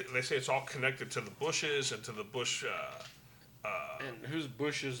all, they say it's all connected to the Bushes and to the Bush. And whose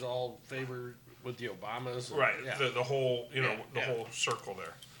Bush is all favored with the Obamas? Right. Yeah. The whole, whole circle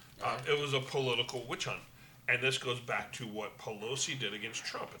there. It was a political witch hunt. And this goes back to what Pelosi did against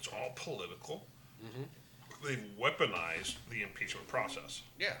Trump. It's all political. They've weaponized the impeachment process.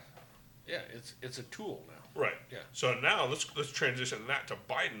 Yeah. Yeah, it's a tool now. Right. Yeah. So now let's transition that to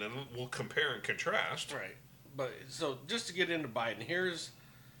Biden, and we'll compare and contrast. Right. But so just to get into Biden,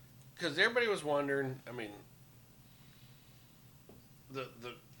 because everybody was wondering. I mean,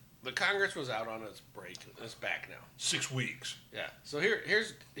 the Congress was out on its break. It's back now. 6 weeks. Yeah. So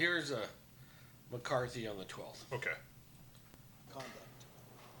here's McCarthy on the 12th. Okay. Conduct.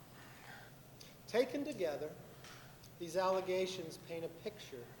 Taken together, these allegations paint a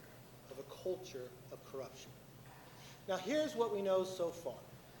picture of a culture of corruption. Now, here's what we know so far.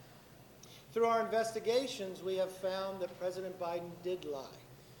 Through our investigations, we have found that President Biden did lie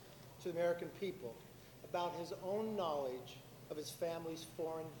to the American people about his own knowledge of his family's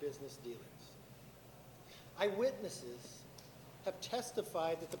foreign business dealings. Eyewitnesses have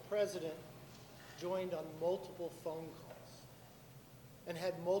testified that the president joined on multiple phone calls and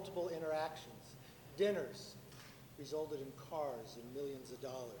had multiple interactions. Dinners resulted in cars and millions of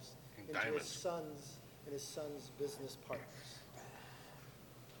dollars into his son's business partners.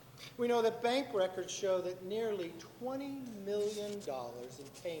 We know that bank records show that nearly $20 million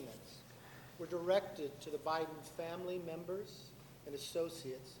in payments were directed to the Biden family members and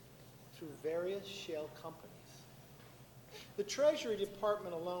associates through various shell companies. The Treasury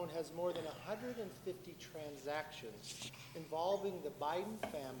Department alone has more than 150 transactions involving the Biden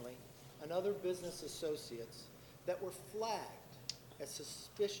family and other business associates that were flagged as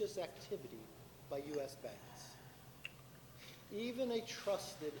suspicious activity by U.S. banks. Even a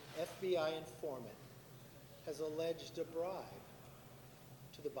trusted FBI informant has alleged a bribe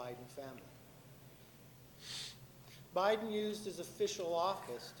to the Biden family. Biden used his official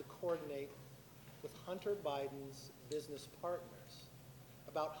office to coordinate with Hunter Biden's business partners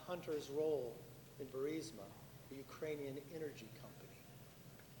about Hunter's role in Burisma, the Ukrainian energy company.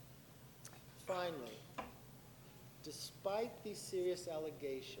 Finally, despite these serious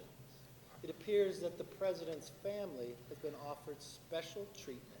allegations, it appears that the president's family has been offered special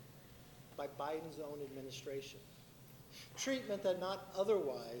treatment by Biden's own administration, treatment that not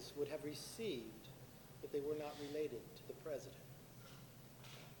otherwise would have received if they were not related to the president.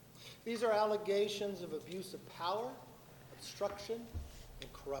 These are allegations of abuse of power, obstruction,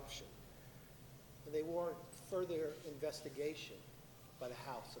 and corruption, and they warrant further investigation by the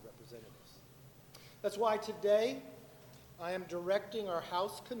House of Representatives. That's why today I am directing our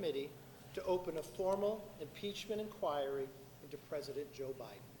House committee to open a formal impeachment inquiry into President Joe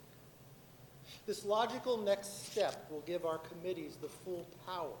Biden. This logical next step will give our committees the full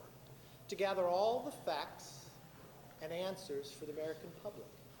power to gather all the facts and answers for the American public.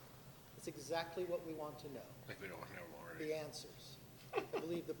 It's exactly what we want to know. Like we don't know already. The answers. I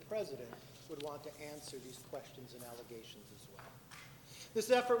believe the president would want to answer these questions and allegations as well.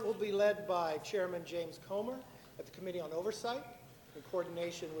 This effort will be led by Chairman James Comer at the Committee on Oversight, in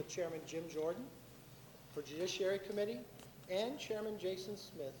coordination with Chairman Jim Jordan for Judiciary Committee and Chairman Jason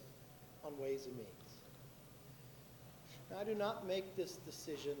Smith on Ways and Means. Now, I do not make this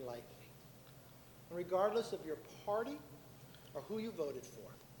decision lightly. And regardless of your party or who you voted for,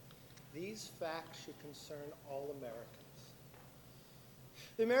 these facts should concern all Americans.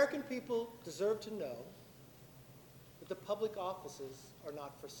 The American people deserve to know that the public offices are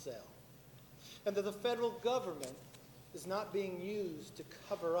not for sale, and that the federal government is not being used to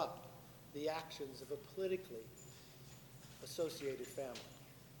cover up the actions of a politically associated family.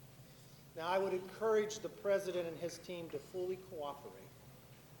 Now, I would encourage the president and his team to fully cooperate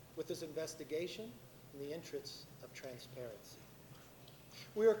with this investigation in the interests of transparency.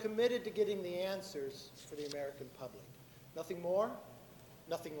 We are committed to getting the answers for the American public. Nothing more,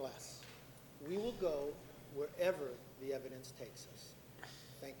 nothing less. We will go wherever the evidence takes us.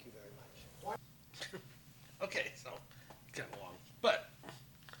 Thank you very much. Okay, so kind of long, but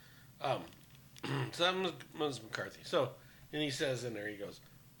so that was McCarthy. So, and he says in there, he goes,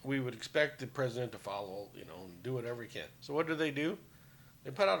 "We would expect the president to follow, and do whatever he can." So what do? They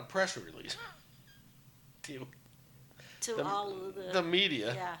put out a press release to all of the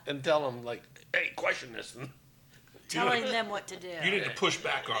media, and tell them like, "Hey, question this," and telling them what to do. You need to push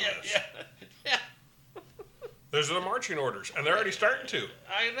back on this. Yeah. There's the marching orders, and they're already starting to.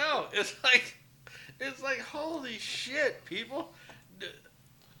 I know. It's like, holy shit, people.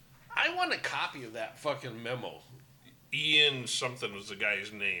 I want a copy of that fucking memo. Ian something was the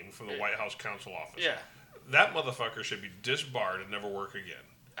guy's name from the White House counsel office. Yeah. That motherfucker should be disbarred and never work again.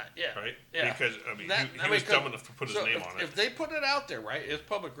 Yeah. Right? Yeah. Because, he was dumb enough to put his name on it. If they put it out there, right, it's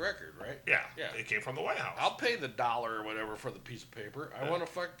public record, right? Yeah. It came from the White House. I'll pay the $1 or whatever for the piece of paper. I want a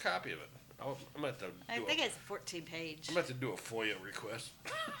fucking copy of it. I'm going to I think it's 14 page. I'm going to do a FOIA request.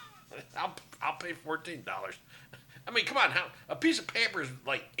 I'll pay $14. I mean, come on, a piece of paper is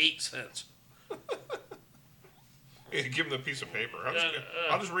like 8 cents. Yeah, give him the piece of paper.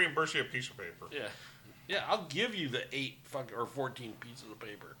 I'll just reimburse you a piece of paper. Yeah, I'll give you the 8 or 14 pieces of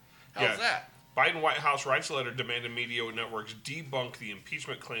paper. How's that? Biden White House writes a letter demanding media networks debunk the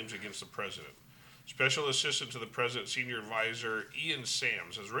impeachment claims against the president. Special Assistant to the President's Senior Advisor Ian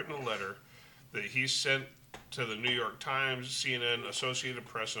Sams has written a letter that he sent to the New York Times, CNN, Associated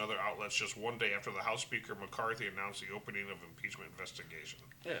Press, and other outlets just one day after the House Speaker McCarthy announced the opening of impeachment investigation.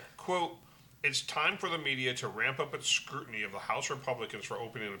 Yeah. Quote, It's time for the media to ramp up its scrutiny of the House Republicans for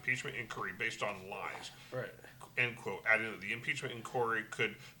opening an impeachment inquiry based on lies. Right. End quote. Adding that the impeachment inquiry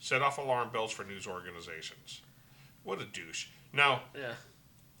could set off alarm bells for news organizations. What a douche. Now, yeah.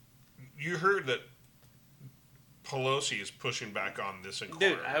 You heard that Pelosi is pushing back on this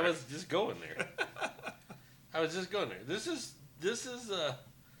inquiry. Dude, I was just going there. This is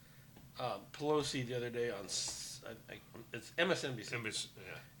Pelosi the other day on it's MSNBC.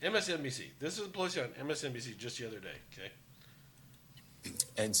 MSNBC. This is Pelosi on MSNBC just the other day. Okay.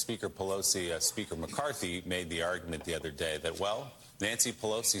 And Speaker Pelosi, Speaker McCarthy made the argument the other day that, well, Nancy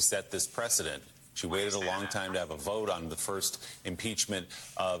Pelosi set this precedent. She waited a long time to have a vote on the first impeachment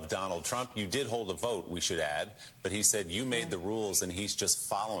of Donald Trump. You did hold a vote, we should add, but he said you made the rules and he's just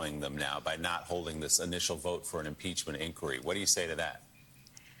following them now by not holding this initial vote for an impeachment inquiry. What do you say to that?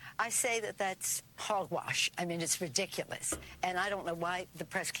 I say that that's hogwash. I mean, it's ridiculous. And I don't know why the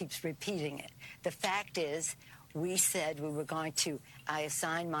press keeps repeating it. The fact is, we said we were going to, I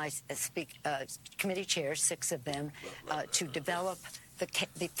assigned my committee chairs, 6 of them, to develop the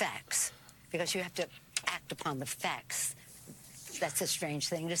facts, because you have to act upon the facts. That's a strange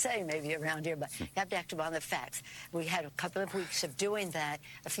thing to say maybe around here, but you have to act upon the facts. We had a couple of weeks of doing that,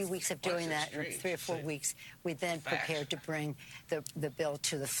 a few weeks of doing that, 3 or 4 weeks. We then prepared to bring the bill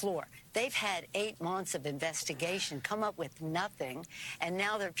to the floor. They've had 8 months of investigation, come up with nothing, and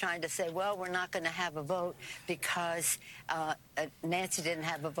now they're trying to say, well, we're not going to have a vote because Nancy didn't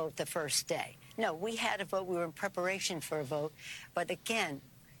have a vote the first day. No, we had a vote. We were in preparation for a vote. But again,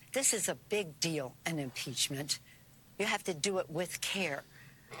 this is a big deal, an impeachment. You have to do it with care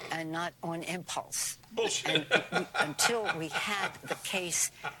and not on impulse. Bullshit. And until we had the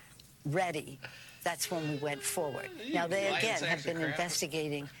case ready, that's when we went forward. Now, they again have been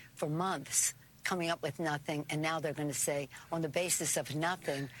investigating for months, coming up with nothing, and now they're going to say, on the basis of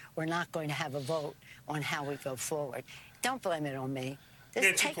nothing, we're not going to have a vote on how we go forward. Don't blame it on me.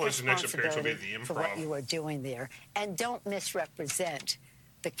 Just take responsibility for what you are doing there, and don't misrepresent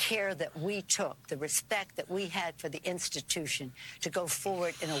the care that we took, the respect that we had for the institution to go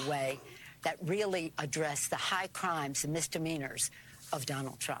forward in a way that really addressed the high crimes and misdemeanors of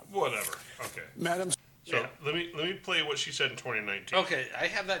Donald Trump. Whatever. Okay. Madam. So let me play what she said in 2019. Okay, I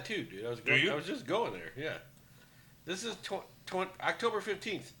have that too, dude. I was just going there. Yeah. This is October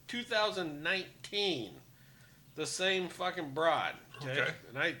 15th, 2019. The same fucking broad. Okay.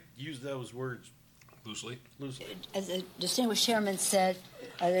 And I use those words loosely. As the distinguished chairman said,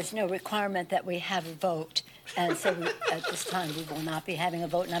 there's no requirement that we have a vote. And so at this time, we will not be having a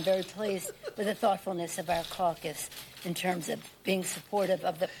vote. And I'm very pleased with the thoughtfulness of our caucus in terms of being supportive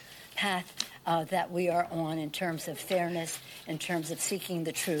of the path that we are on, in terms of fairness, in terms of seeking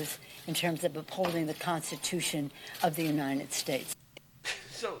the truth, in terms of upholding the Constitution of the United States.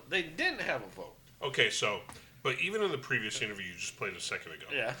 So they didn't have a vote. Okay, but even in the previous interview you just played a second ago,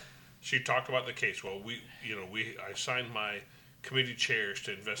 yeah, she talked about the case. Well, I signed my committee chairs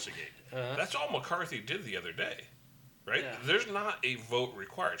to investigate. That's all McCarthy did the other day, right? Yeah. There's not a vote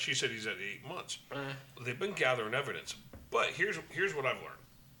required. She said he's at 8 months. They've been gathering evidence, but here's what I've learned.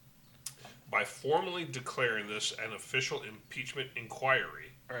 By formally declaring this an official impeachment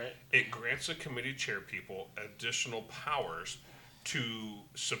inquiry, it grants the committee chair people additional powers to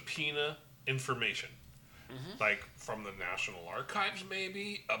subpoena information. Like from the National Archives,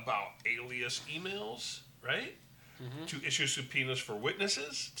 maybe, about alias emails, right? To issue subpoenas for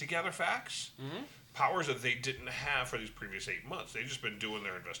witnesses to gather facts. Powers that they didn't have for these previous 8 months. They've just been doing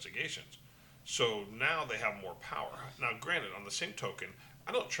their investigations. So now they have more power. Now, granted, on the same token,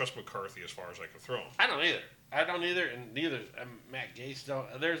 I don't trust McCarthy as far as I can throw him. I don't either, and neither Matt Gaetz don't.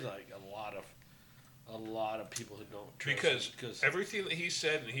 There's like a lot of people who don't trust because everything that he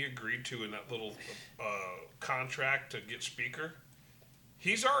said and he agreed to in that little contract to get speaker,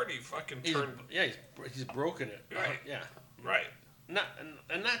 he's already fucking turned. He's broken it. Right. Yeah. Right. Not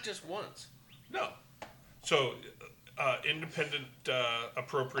just once. No. So independent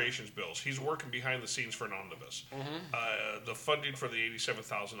appropriations bills. He's working behind the scenes for an omnibus. The funding for the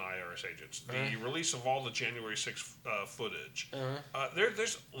 87,000 IRS agents. The release of all the January 6th footage.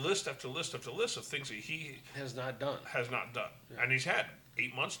 There's list after list after list of things that he has not done. Yeah. And he's had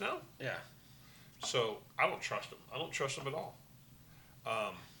 8 months now? Yeah. So I don't trust him. I don't trust him at all.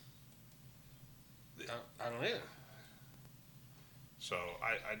 I don't either. So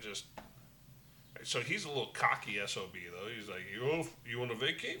I just... So he's a little cocky SOB, though. He's like, you want to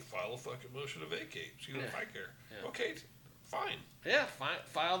vacate? File a fucking motion to vacate. See if I care. Yeah. Okay, fine. Yeah,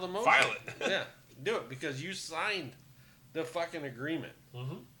 file the motion. File it. Yeah, do it, because you signed the fucking agreement.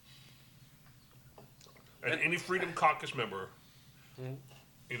 And any Freedom Caucus member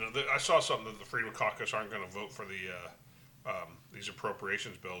You know, I saw something that the Freedom Caucus aren't going to vote for these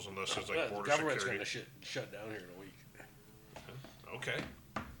appropriations bills unless there's like border the government's security. going to shut down here in a week. Okay.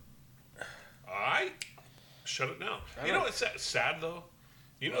 All right. Shut it down. You know, it's sad though.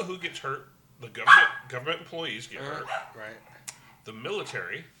 You know who gets hurt? The government employees get hurt. Right. The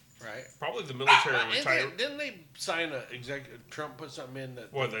military. Right. Probably the military retired. Didn't they sign a executive? Trump put something in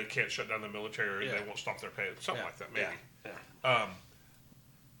that. Well, they can't shut down the military, or they won't stop their pay. Something like that, maybe. Yeah.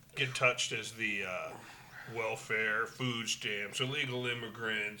 Get touched as the welfare, food stamps, illegal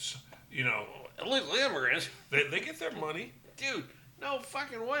immigrants. You know, illegal immigrants. They get their money, dude. No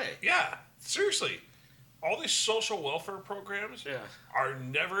fucking way. Yeah, seriously. All these social welfare programs are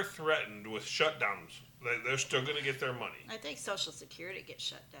never threatened with shutdowns. They're still going to get their money. I think Social Security gets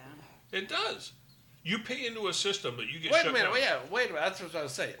shut down. It does. You pay into a system that you get Wait shut a minute. down. Yeah, wait a minute. That's what I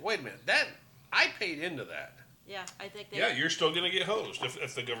was saying. Wait a minute. I paid into that. Yeah, I think they. Yeah, you're still going to get hosed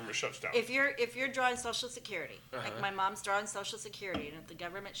if the government shuts down. If you're drawing Social Security, like my mom's drawing Social Security, and if the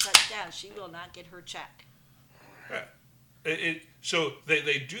government shuts down, she will not get her check. Yeah. So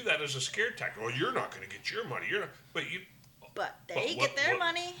they do that as a scare tactic. Well, you're not going to get your money. But they get their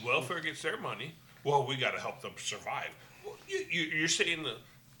money. Welfare gets their money. Well, we got to help them survive. Well, you're saying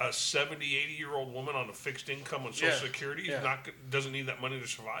a 70, 80-year-old woman on a fixed income on Social Security doesn't need that money to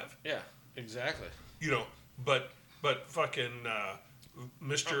survive? Yeah, exactly. You know, but fucking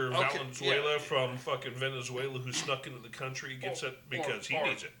Mr. Valenzuela from fucking Venezuela who snuck into the country gets it because he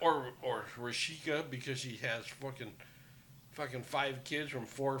needs it. Or Rashika because she has fucking 5 kids from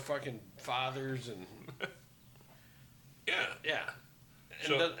 4 fucking fathers and yeah.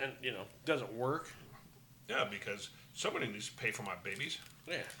 And doesn't work. Yeah, because somebody needs to pay for my babies.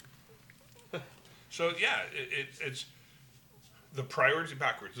 Yeah. So yeah, it's the priority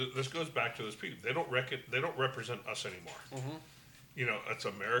backwards. This goes back to those people. They don't represent us anymore. Mm-hmm. You know, it's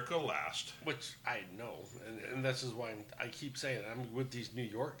America last. Which I know, and this is why I keep saying it. I'm with these New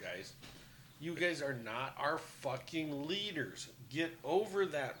York guys. You guys are not our fucking leaders. Get over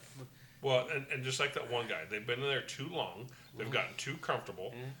that. Well, and just like that one guy, they've been in there too long. They've gotten too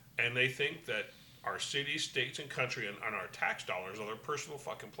comfortable, and they think that our cities, states, and country and our tax dollars are their personal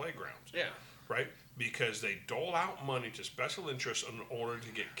fucking playgrounds. Yeah. Right? Because they dole out money to special interests in order to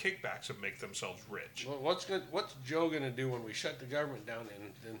get kickbacks and make themselves rich. Well, what's Joe going to do when we shut the government down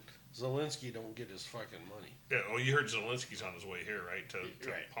and then Zelensky don't get his fucking money? Yeah, well, you heard Zelensky's on his way here, right? To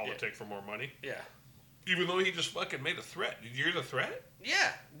politic for more money? Yeah. Even though he just fucking made a threat. Did you hear the threat?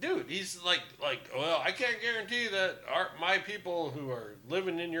 Yeah, dude. He's like, well, I can't guarantee that my people who are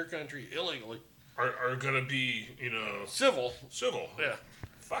living in your country illegally are going to be, civil. Yeah.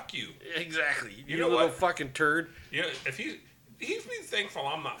 Fuck you. Exactly. You know little what? fucking turd. Yeah, if he's been thankful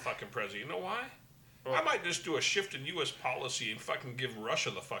I'm not fucking president. You know why? Oh. I might just do a shift in U.S. policy and fucking give Russia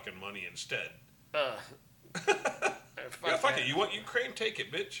the fucking money instead. Yeah, fuck it. You want Ukraine? Take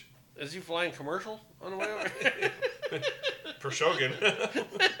it, bitch. Is he flying commercial on the way over? Pershogan.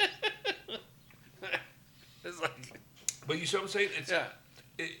 It's like, but you see what I'm saying? It's,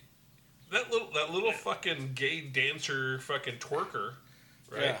 that little fucking gay dancer, fucking twerker,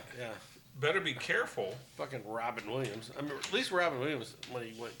 right? Yeah. Better be careful. Fucking Robin Williams. I mean, at least Robin Williams, when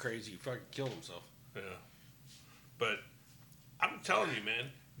he went crazy, he fucking killed himself. Yeah. But I'm telling you,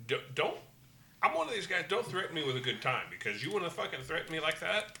 man, don't. I'm one of these guys. Don't threaten me with a good time because you want to fucking threaten me like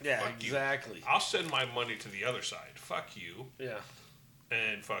that. Yeah, fuck exactly. You. I'll send my money to the other side. Fuck you. Yeah.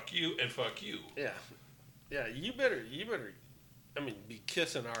 And fuck you and fuck you. Yeah. Yeah. You better. I mean, be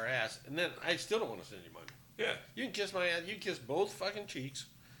kissing our ass, and then I still don't want to send you money. Yeah. You can kiss my ass. You can kiss both fucking cheeks,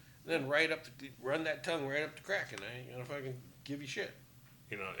 and then run that tongue right up the crack, and I ain't gonna fucking give you shit.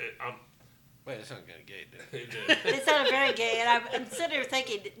 You know, Wait, it sounded kind of gay, didn't it? It sounded very gay, and I'm sitting there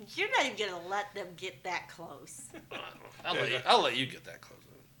thinking, you're not even going to let them get that close. I'll let you get that close.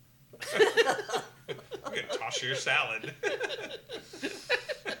 I'm going to toss your salad.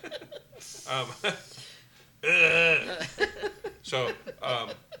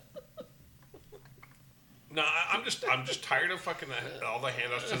 No, I'm just tired of fucking all the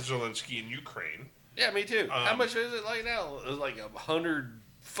handouts to Zelensky in Ukraine. Yeah, me too. How much is it like now? It's like $100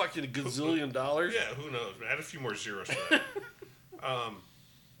 fucking gazillion dollars. Yeah, who knows? Add a few more zeros to that.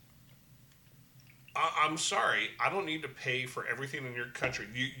 I'm sorry. I don't need to pay for everything in your country.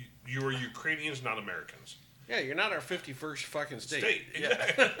 You are Ukrainians, not Americans. Yeah, you're not our 51st fucking state.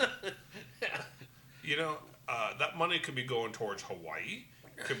 Exactly. Yeah. You know, that money could be going towards Hawaii.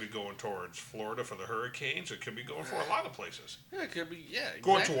 It could be going towards Florida for the hurricanes. It could be going for a lot of places. Yeah, it could be. Yeah, exactly.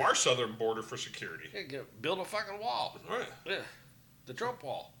 Going to our southern border for security. Yeah, build a fucking wall. Right. Yeah. The Trump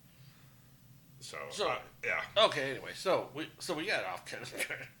wall. So yeah. Okay. Anyway, so we got off kind of.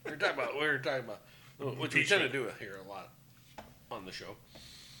 we were talking about which we tend to do here a lot on the show.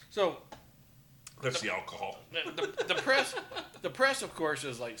 So that's the alcohol. The press, of course,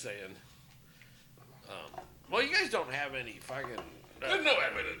 is like saying, "Well, you guys don't have any fucking." There's no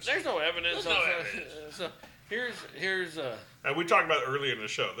evidence. There's no evidence. There's no evidence. So here's. And we talked about it earlier in the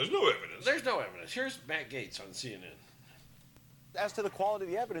show. There's no evidence. There's no evidence. Here's Matt Gaetz on CNN. As to the quality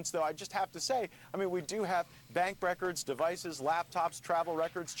of the evidence, though, I just have to say, I mean, we do have bank records, devices, laptops, travel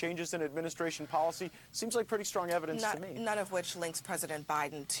records, changes in administration policy. Seems like pretty strong evidence to me. None of which links President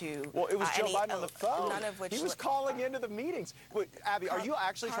Biden to. Well, it was Joe Biden on the phone. None of which. He was calling into the meetings. Wait, Abby, are you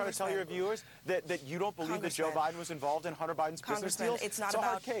actually trying to tell your viewers that you don't believe that Joe Biden was involved in Hunter Biden's business deals? It's not a about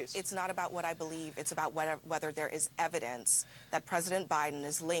hard case. It's not about what I believe. It's about whether there is evidence that President Biden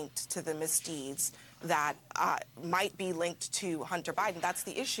is linked to the misdeeds that might be linked to Hunter Biden. That's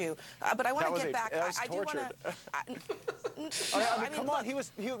the issue. But I want to get back. I do want to. Come on.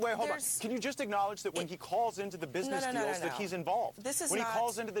 Wait, hold on. Can you just acknowledge that when he calls into the business deals, that he's involved? This is when not, he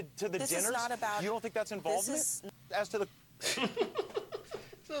calls into the dinners, is not about, you don't think that's involvement? As to the.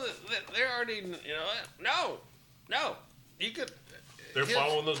 So they're already, no, you could. They're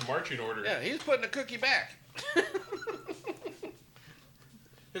following those marching orders. Yeah, he's putting the cookie back.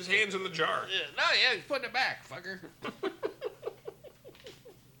 His hand's in the jar. Yeah, he's putting it back, fucker.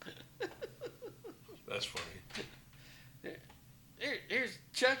 That's funny. Here's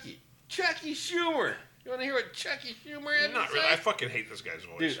Chucky. Chucky Schumer. You want to hear what Chucky Schumer had Not to really. say? I fucking hate this guy's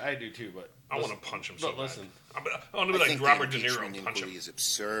voice. Dude, I do too, but... I want to punch him so bad. Listen. I want to be like Robert De Niro and punch him. Is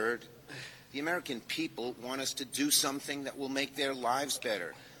absurd. The American people want us to do something that will make their lives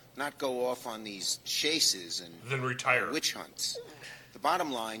better, not go off on these chases and then retire. Witch hunts. The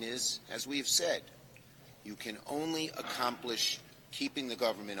bottom line is, as we have said, you can only accomplish keeping the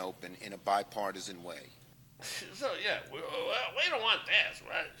government open in a bipartisan way. So, yeah, we don't want this,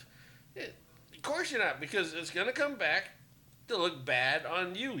 right? Yeah, of course you're not, because it's going to come back to look bad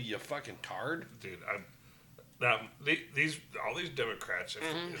on you, you fucking tard. Dude, all these Democrats,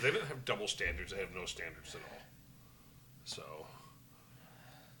 if they don't have double standards, they have no standards at all. So,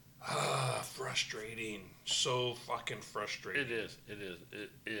 frustrating. So fucking frustrating. It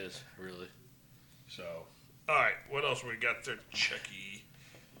is, really. So, all right, what else we got there, Chucky?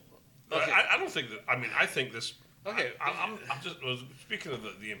 Okay. I don't think that. I mean, I think this. Okay, I'm just speaking of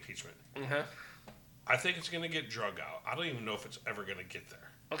the impeachment. Uh-huh. I think it's going to get drug out. I don't even know if it's ever going to get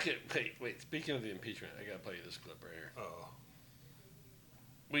there. Okay, wait. Speaking of the impeachment, I got to play you this clip right here. Oh.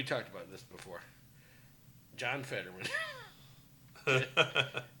 We talked about this before. John Fetterman.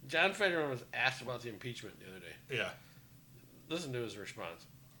 John Fetterman was asked about the impeachment the other day. Yeah. Listen to his response.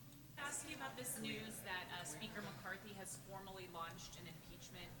 Ask you about this news that Speaker McCarthy has formally launched an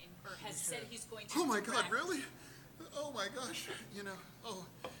impeachment or has said he's going to. Oh my God! Really? Oh my gosh!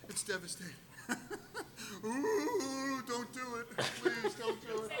 It's devastating. Ooh! Don't do it! Please don't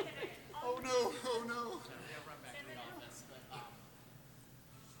do it! Oh no! Oh no!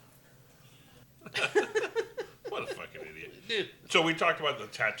 What a fucking idiot. Dude. So we talked about the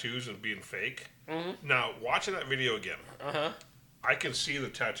tattoos and being fake. Mm-hmm. Now, watching that video again, I can see the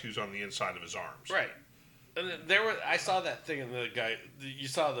tattoos on the inside of his arms. Right. And I saw that thing, and the guy, you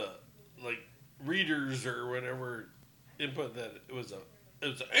saw the readers or whatever input that it was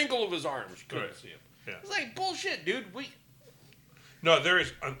the angle of his arms. You couldn't see him. Yeah. It's like bullshit, dude. No, there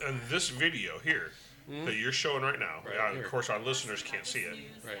is on this video here that you're showing right now. Right of course, our listeners can't see it.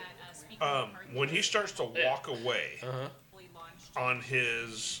 Right. When he starts to walk away on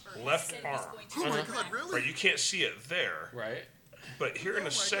his left arm, Oh my God! Really? right? You can't see it there, right? But here in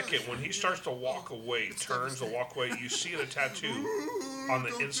a second, when he starts to walk away, turns to walk away, you see the tattoo on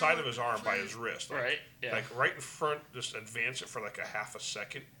the inside of his arm by his wrist. Right. Yeah. Like right in front, just advance it for like a half a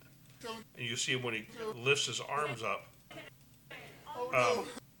second. And you see him when he lifts his arms up. Oh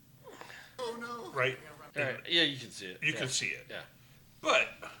no. Right? Right. Yeah, you can see it. You can see it. Yeah. But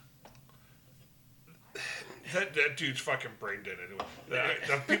that dude's fucking brain dead anyway.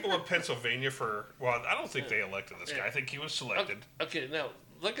 The people of Pennsylvania I don't think they elected this guy. I think he was selected. Okay, now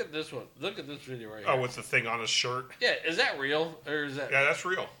look at this one. Look at this video right here. Oh, with the thing on his shirt? Yeah, is that real? Or is that... Yeah, that's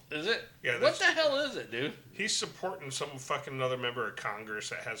real. Is it? Yeah. What the hell is it, dude? He's supporting some fucking another member of Congress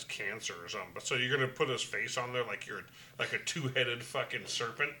that has cancer or something. But so you're going to put his face on there like you're like a two-headed fucking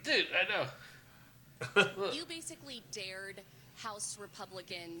serpent? Dude, I know. You basically dared House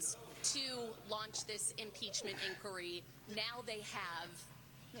Republicans to launch this impeachment inquiry. Now they have.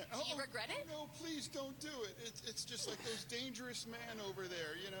 Yeah. Do you regret it? No, please don't do it. It's just like those dangerous men over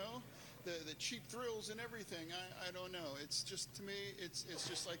there, you know? the cheap thrills and everything. I don't know. It's just, to me, it's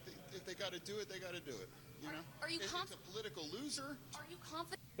just like if they got to do it, they got to do it. You know? Are you It's a political loser. Are you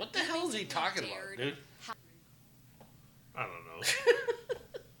confident? What the hell is he talking about, dude? I don't know.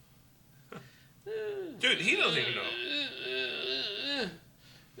 Dude, he doesn't even know.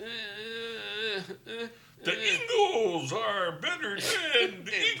 The Eagles are better than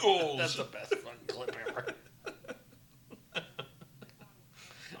the Eagles. That's the best fucking clip ever.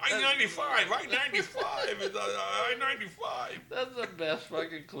 I-95 is I-95. That's the best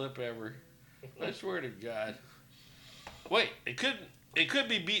fucking clip ever. I swear to God. Wait, it could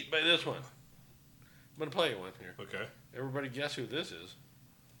be beat by this one. I'm gonna play one here. Okay. Everybody guess who this is.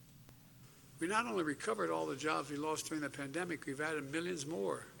 We not only recovered all the jobs we lost during the pandemic, we've added millions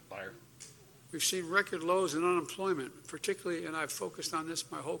more. Liar. We've seen record lows in unemployment, particularly, and I've focused on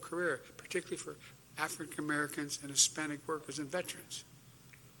this my whole career, particularly for African Americans and Hispanic workers and veterans.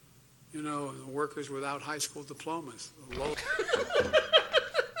 You know, workers without high school diplomas.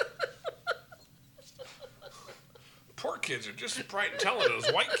 Poor kids are just as bright and talented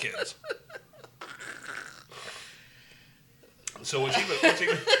as white kids. So what's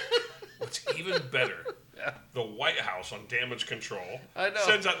even better, the White House on damage control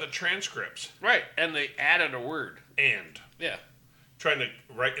sends out the transcripts. Right, and they added a word. And. Yeah. Trying to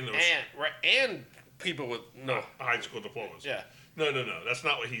write in those. And people with no high school diplomas. Yeah. No. That's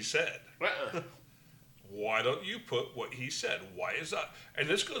not what he said. Uh-uh. Why don't you put what he said? Why is that? And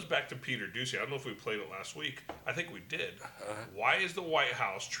this goes back to Peter Doocy. I don't know if we played it last week. I think we did. Why is the White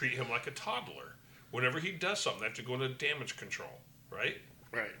House treat him like a toddler? Whenever he does something, they have to go into damage control, right?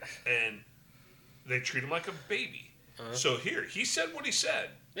 Right. And they treat him like a baby. So here, he said what he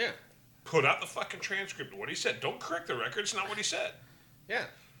said. Yeah. Put out the fucking transcript of what he said. Don't correct the record. It's not what he said. Yeah.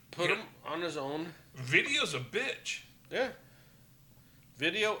 Put him on his own. Video's a bitch. Yeah.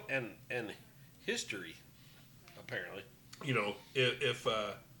 Video and history, apparently. You know,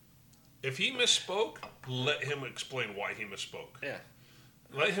 if he misspoke, let him explain why he misspoke. Yeah.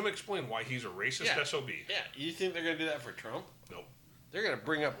 Let him explain why he's a racist SOB. Yeah. You think they're going to do that for Trump? Nope. They're going to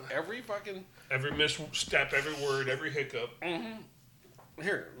bring up every fucking... Every misstep, every word, every hiccup. Mm-hmm.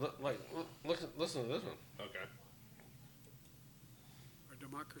 Here, listen to this one. Okay. Our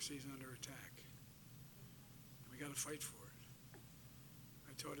democracy is under attack. We got to fight for it.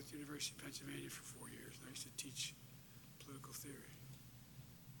 I taught at the University of Pennsylvania for 4 years, and I used to teach political theory.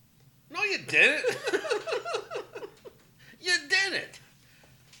 No, you didn't. You didn't.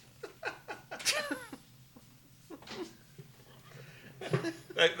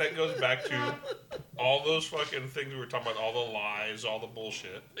 That goes back to all those fucking things we were talking about, all the lies, all the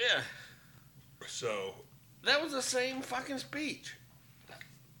bullshit. Yeah. So. That was the same fucking speech.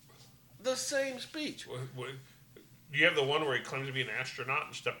 The same speech. Do you have the one where he claims to be an astronaut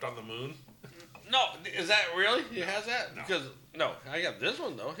and stepped on the moon? No, is that really? He has that? No. Because, no, I got this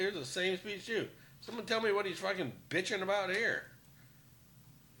one, though. Here's the same speech, too. Someone tell me what he's fucking bitching about here.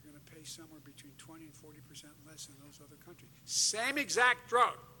 You're going to pay somewhere between 20 and 40% less than those other countries. Same exact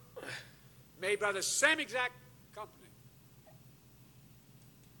drug. Made by the same exact company.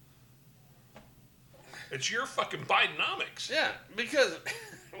 It's your fucking Bidenomics. Yeah, because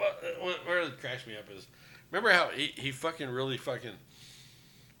where it cracks me up is, remember how he fucking really fucking,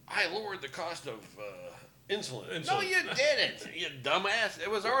 I lowered the cost of insulin. No, you didn't, you dumbass.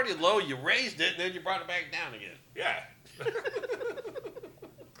 It was already low. You raised it, and then you brought it back down again. Yeah.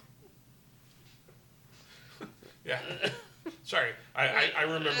 Yeah. Sorry, I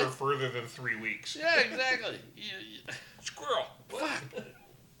remember further than 3 weeks. Yeah, exactly. Squirrel. Fuck.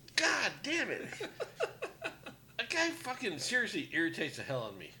 God damn it. That guy fucking seriously irritates the hell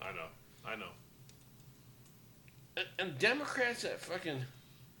out of me. I know. And Democrats that fucking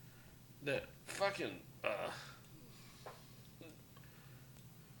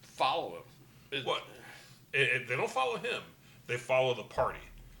follow him. What? They don't follow him. They follow the party.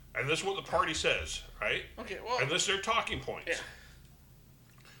 And this is what the party says, right? Okay, well... And this is their talking points. Yeah.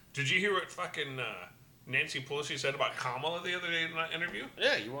 Did you hear what fucking Nancy Pelosi said about Kamala the other day in that interview?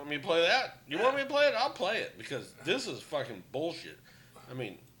 Yeah, you want me to play that? You want me to play it? I'll play it, because this is fucking bullshit. I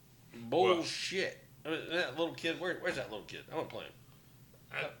mean, bullshit. I mean, that little kid, where's that little kid? I want to play him.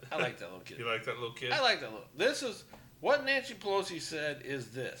 I like that little kid. You like that little kid? I like that little... This is... What Nancy Pelosi said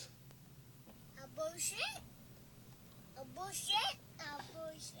is this. A bullshit? A bullshit? A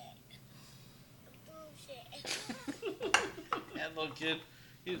bullshit. A bullshit. That little kid,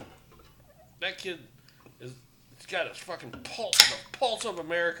 that kid is... He's got his fucking pulse, the pulse of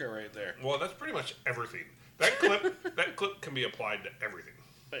America right there. Well, that's pretty much everything. That clip can be applied to everything.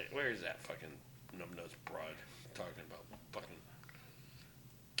 Wait, where is that fucking numbnuts broad talking about fucking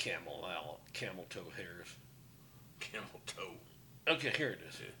camel toe hairs. Camel toe. Okay, here it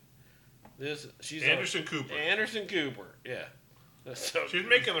is. She's Anderson Cooper. Anderson Cooper, yeah. So, she's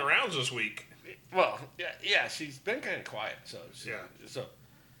making the rounds this week. Well, yeah, she's been kind of quiet. So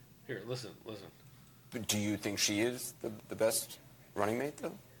here, listen. But do you think she is the best running mate,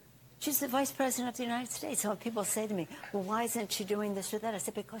 though? She's the vice president of the United States. So when people say to me, well, why isn't she doing this or that? I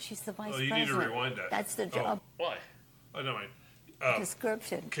said, because she's the vice president. You need to rewind that. That's the job. Why? I know.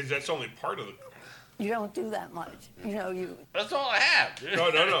 Description. Because that's only part of the... You don't do that much. You. That's all I have.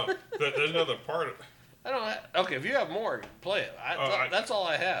 No. There's another part of it. I don't have... Okay, if you have more, play it. That's all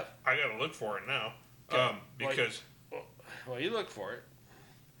I have. I got to look for it now. Okay. Because... Well, you look for it.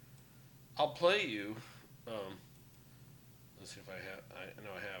 I'll play you... let's see if I have... I know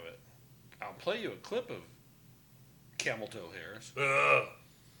I have it. I'll play you a clip of camel toe hairs.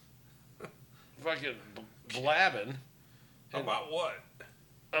 Fucking blabbing. About what?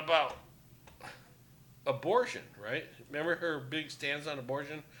 About abortion, right? Remember her big stance on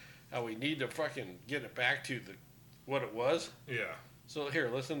abortion? How we need to fucking get it back to what it was? Yeah. So here,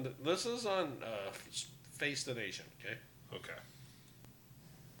 listen. This is on Face the Nation, okay? Okay.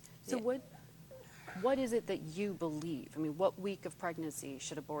 So what is it that you believe? I mean, what week of pregnancy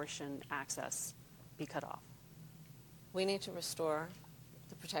should abortion access be cut off? We need to restore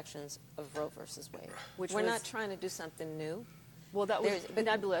the protections of Roe versus Wade. We're not trying to do something new. Well, that was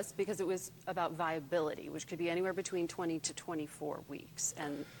nebulous because it was about viability, which could be anywhere between 20 to 24 weeks.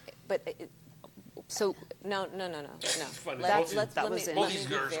 So no. That was in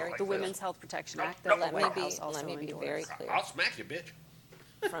the Women's Health Protection Act. Let me be very clear. I'll smack you, bitch.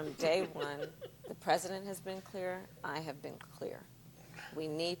 From day one, the president has been clear. I have been clear. We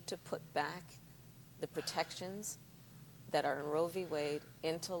need to put back the protections that are in Roe v. Wade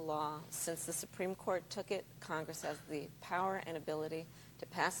into law. Since the Supreme Court took it, Congress has the power and ability to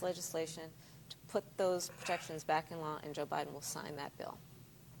pass legislation to put those protections back in law, and Joe Biden will sign that bill.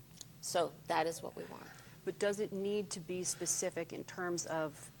 So that is what we want. But does it need to be specific in terms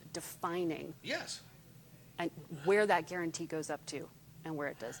of defining? Yes. And where that guarantee goes up to and where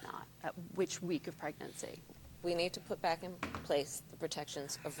it does not? At which week of pregnancy? We need to put back in place the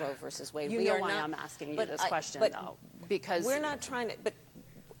protections of Roe versus Wade. You know why I'm asking you this question, though. Because we're not trying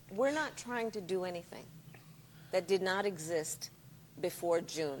to do anything that did not exist before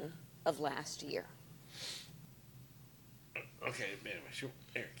June of last year. Okay, anyway,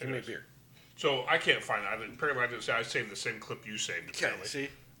 here, give me a beer. So I can't find that. Apparently, I didn't say I saved the same clip you saved. Apparently, see?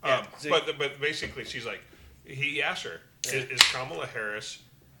 But basically, she's like, he asked her, is Kamala Harris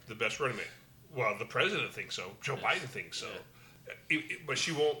the best running mate? Well, the president thinks so. Joe Biden thinks so. Yeah. But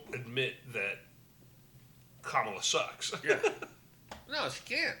she won't admit that Kamala sucks. Yeah. No, she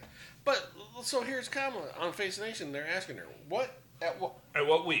can't. But so here's Kamala on Face the Nation. They're asking her at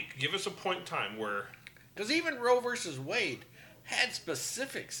what week? Give us a point in time where. Because even Roe versus Wade had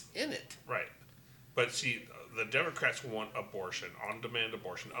specifics in it. Right. But see, the Democrats want abortion, on-demand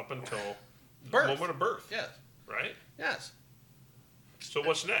abortion, up until the moment of birth. Yes. Right? Yes. So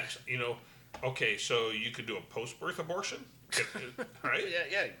what's next? Okay, so you could do a post-birth abortion? Right?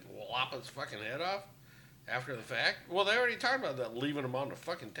 Yeah. Lop his fucking head off after the fact. Well, they already talked about that, leaving him on the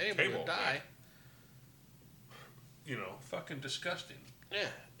fucking table to die. Yeah. Fucking disgusting. Yeah,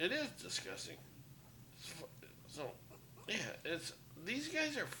 it is disgusting. So, yeah, these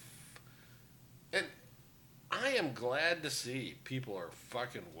guys are, and I am glad to see people are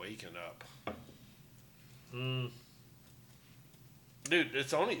fucking waking up. Dude,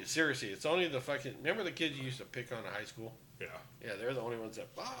 it's only the fucking, remember the kids you used to pick on in high school? Yeah. Yeah, they're the only ones that,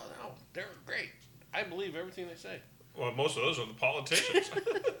 no, they're great. I believe everything they say. Well, most of those are the politicians.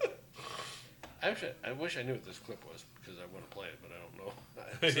 Actually, I wish I knew what this clip was, because I want to play it, but I don't know.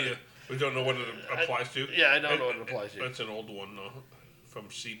 Yeah, we don't know what it applies to. Yeah, I don't know what it applies to. That's an old one, from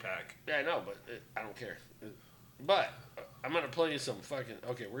CPAC. Yeah, I know, but I don't care. But I'm going to play you some fucking,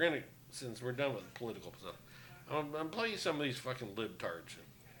 okay, since we're done with political stuff, I'm going to play you some of these fucking libtards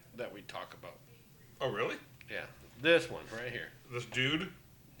that we talk about. Oh, really? Yeah. This one right here. This dude?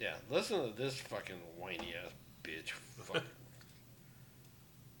 Yeah. Listen to this fucking whiny ass bitch. Fucking.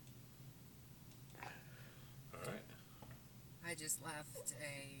 All right. I just left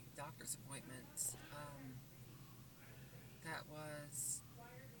a doctor's appointment. That was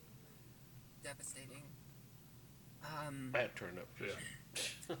devastating. I had turned up.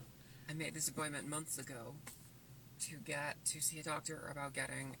 Yeah. I made this appointment months ago to see a doctor about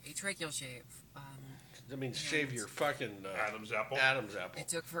getting a tracheal shave. That means shave your fucking Adam's apple. Adam's apple. It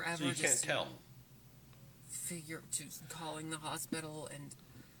took forever. So you can't tell. Calling the hospital and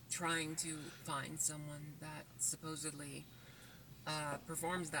trying to find someone that supposedly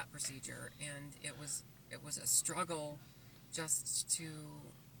performs that procedure, and it was a struggle just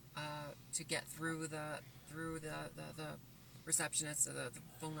to get through the receptionists or the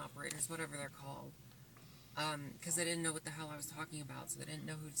phone operators, whatever they're called, because they didn't know what the hell I was talking about, so they didn't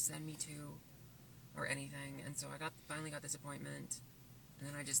know who to send me to or anything. And so I finally got this appointment, and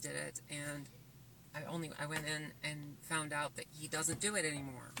then I just did it, and I went in and found out that he doesn't do it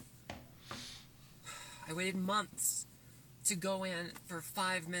anymore. I waited months to go in for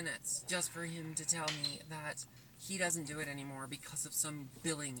 5 minutes just for him to tell me that he doesn't do it anymore because of some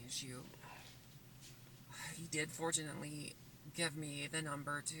billing issue. He did fortunately give me the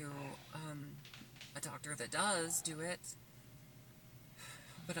number to a doctor that does do it,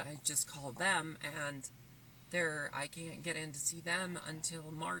 but I just called them, and I can't get in to see them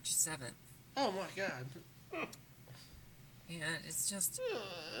until March 7th. Oh my God. And it's just,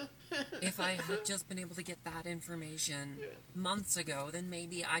 if I had just been able to get that information months ago, then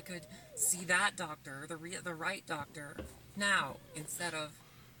maybe I could see that doctor, the right doctor, now, instead of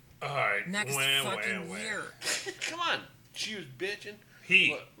next fucking year. Come on. She was bitching.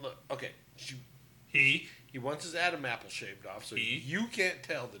 He. Look, okay. He wants his Adam apple shaved off, so you can't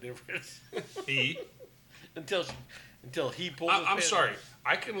tell the difference. He. Until he pulls his I'm pants sorry. off.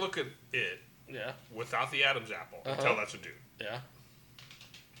 I can look at it without the Adam's apple and tell that's a dude. Yeah.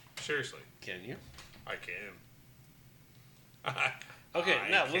 Seriously. Can you? I can. Okay, I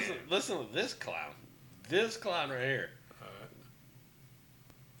now can. listen to this clown. This clown right here.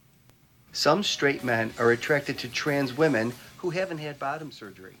 Some straight men are attracted to trans women who haven't had bottom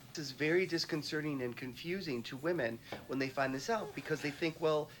surgery. This is very disconcerting and confusing to women when they find this out, because they think,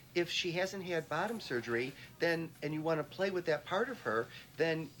 well, if she hasn't had bottom surgery, then, and you want to play with that part of her,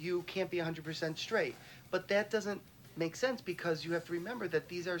 then you can't be 100% straight. But that doesn't make sense, because you have to remember that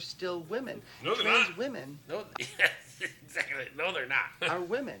these are still women. No, they're trans not. women. No, yes, exactly. No, they're not. Are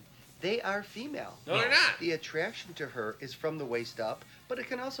women. They are female. No, they're not. The attraction to her is from the waist up, but it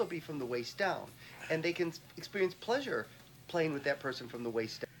can also be from the waist down. And they can experience pleasure playing with that person from the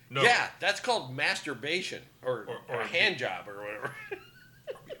waist down. No. Yeah, that's called masturbation or a hand job or whatever.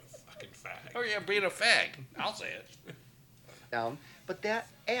 Fucking fag. Oh yeah, being a fag. I'll say it. Down, but that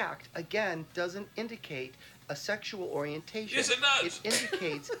act again doesn't indicate a sexual orientation. Yes, it does. It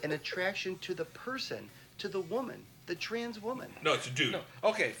indicates an attraction to the person, to the woman, the trans woman. No, it's a dude. No.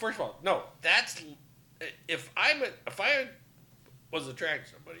 Okay, first of all, no. That's if I was attracted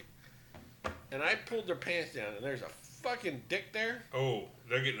to somebody and I pulled their pants down and there's a fucking dick there. Oh,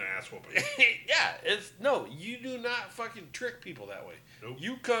 they're getting an ass whooping. Yeah, you do not fucking trick people that way. Nope.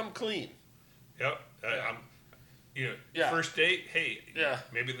 You come clean. Yep. First date, hey,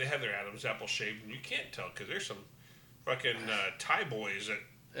 maybe they have their Adam's apple shaved, and you can't tell because there's some fucking Thai boys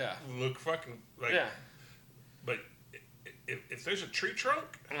that look fucking like. Yeah. But if there's a tree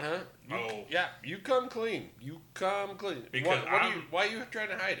trunk, you come clean. You come clean. Because why are you trying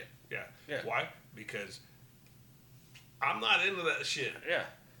to hide it? Yeah. Why? Because I'm not into that shit. Yeah.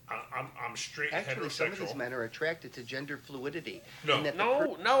 I'm straight Actually, heterosexual. some of these men are attracted to gender fluidity. No.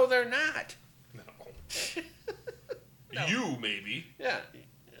 No, they're not. No. You maybe. Yeah.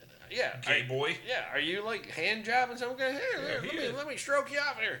 Gay boy. Yeah. Are you like hand jobbing some guy? Here, let me stroke you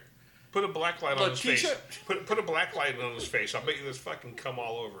off here. Put a black light on his face. Put a black light on his face. I'll bet you this fucking come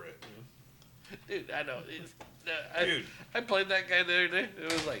all over it. Dude, I know. I played that guy the other day.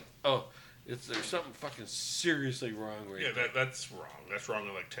 It was like, there's something fucking seriously wrong right Yeah, there. that's wrong. That's wrong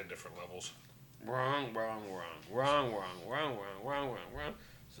on like 10 different levels. Wrong.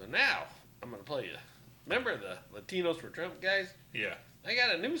 So now, I'm going to play you. Remember the Latinos for Trump guys? Yeah. They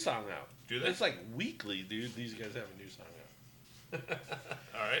got a new song out. Do they? It's like weekly, dude. These guys have a new song out.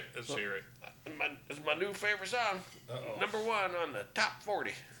 All right, let's hear it. It's my new favorite song. Uh-oh. Number 1 on the top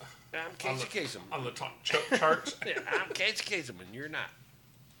 40. I'm Casey Kasem. On the top charts? Yeah, I'm Casey Kasem, and you're not.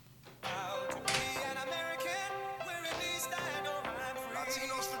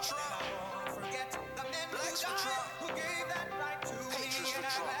 Latinos for Trump. Blacks for Trump. Patriots for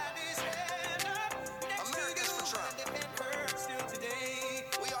Trump. Americans for Trump.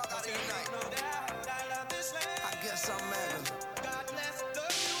 We all gotta unite. I guess I'm mad.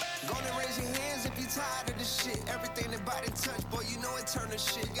 Go and raise your hands if you tired of this shit. Everything that body touch, boy, you know it turn to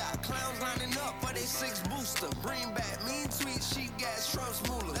shit. Got clowns lining up for they 6 booster. Greenback, mean tweet, sheet gas, Trump's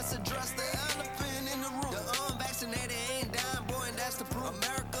moolah. Let's address the elephant in the room. The unvaccinated ain't dying, boy, and that's the proof.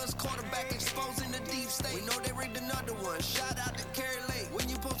 America's quarterback exposing the deep state. We know they rigged another one. Shout out to Carrie Lake. When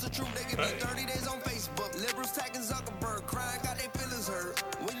you post the truth, they give you 30 days on Facebook. Liberals tagging Zuckerberg, crying, got their feelings hurt.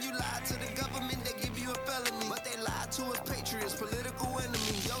 When you lie to the government, they give you a felony. But they lie to us patriots, political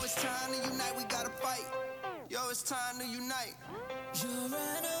enemies. Yo, it's time to unite, we gotta fight. Yo, it's time to unite.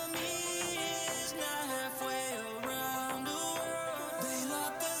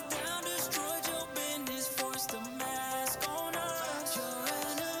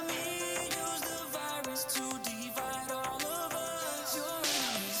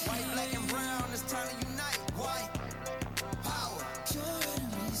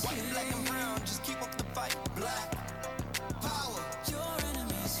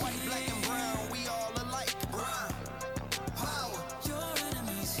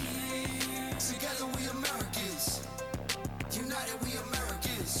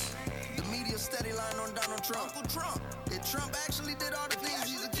 Trump. Uncle Trump. If Trump actually did all the things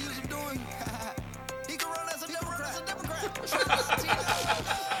he's accused of doing, he could run as a Democrat. Trump is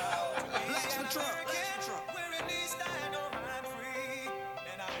Blacks for Trump.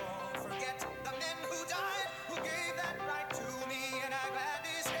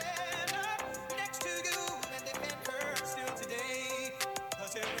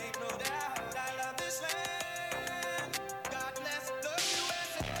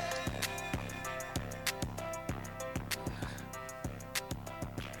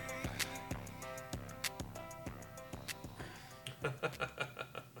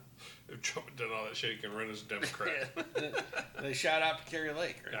 If Trump had done all that shit, he can run as a Democrat. They shout out to Carrie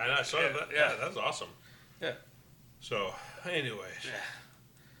Lake. Right? I saw that. Yeah, that's awesome. Yeah. So, anyways. Yeah.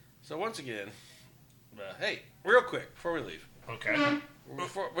 So once again, hey, real quick before we leave. Okay.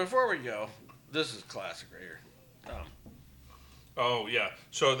 Before we go, this is classic right here. Oh yeah.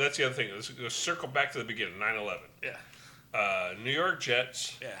 So that's the other thing. Let's circle back to the beginning. 9/11. Yeah. New York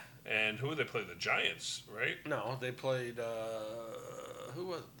Jets. Yeah. And who they play? The Giants, right? No, they played. Who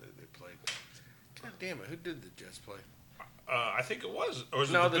was it they played? God damn it! Who did the Jets play? I think it was. Or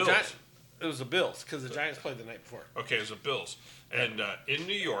was it no, the Bills? It was the Bills because the Giants played the night before. Okay, it was the Bills. And in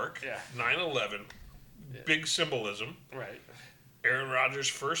New York, 9/11, big symbolism. Right. Aaron Rodgers'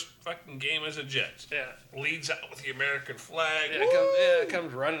 first fucking game as a Jet. Yeah. Leads out with the American flag. Yeah,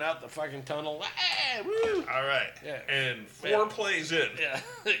 comes running out the fucking tunnel. Hey, woo! All right. Yeah. And 4 plays in. Yeah.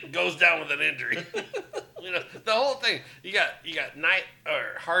 It goes down with an injury. You know, the whole thing. You got night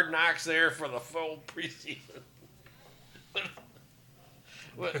or Hard Knocks there for the full preseason.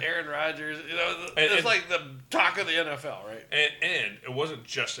 With Aaron Rodgers, you know, it's like the talk of the NFL, right? And it wasn't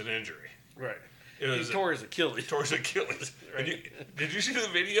just an injury. Right. He tore his Achilles. Right. Did you see the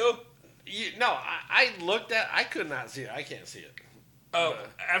video? No, I looked at. I could not see it. I can't see it.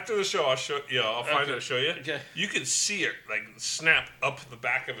 After the show, I'll show. Yeah, I'll find it and show you. Okay. You can see it like snap up the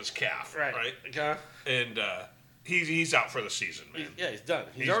back of his calf. Right. Okay. And he's out for the season, man. He's done.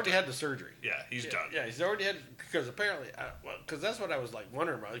 He's already had the surgery. Yeah, he's done. Yeah, he's already had because apparently, because that's what I was like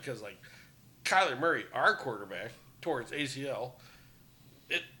wondering about. Because like Kyler Murray, our quarterback, tore his ACL.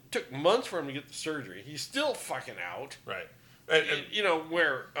 It took months for him to get the surgery. He's still fucking out. Right. You know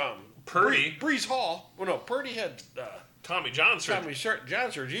where Purdy, Brees Hall. Well, no, Purdy had Tommy John surgery.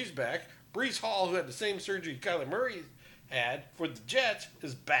 John surgery. He's back. Brees Hall, who had the same surgery Kyler Murray had for the Jets,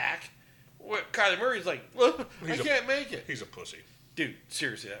 is back. Kyler Murray's like, well, I can't make it. He's a pussy, dude.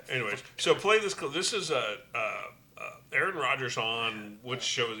 Seriously. Anyways, so play this clip. This is Aaron Rodgers on which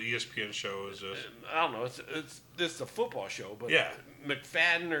show? ESPN show is this? I don't know. It's a football show, but yeah,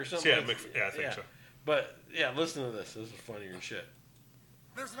 McFadden or something. Yeah, I think so. But yeah, listen to this. This is funnier than shit.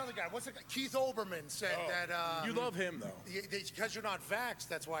 There's another guy. What's the guy? Keith Olbermann said that. You love him though. Because you're not vaxxed,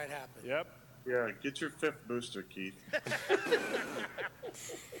 that's why it happened. Yep. Yeah, get your 5th booster, Keith.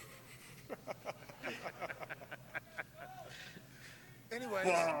 Anyways.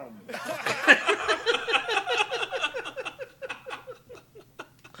 I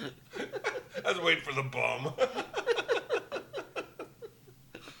was waiting for the bomb.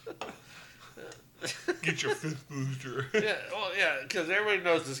 Get your 5th booster. Yeah, well, yeah, because everybody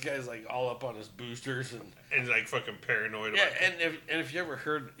knows this guy's like all up on his boosters and like fucking paranoid. Yeah, about it. and if you ever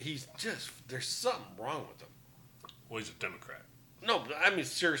heard, he's just there's something wrong with him. Well, he's a Democrat. No, but I mean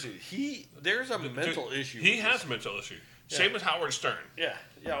seriously, there's a mental issue. He has a mental issue. Yeah. Same as Howard Stern. Yeah,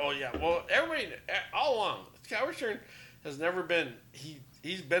 yeah, oh yeah. Well, everybody all along, Howard Stern has never been.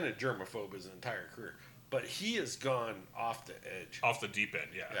 He's been a germaphobe his entire career, but he has gone off the edge, off the deep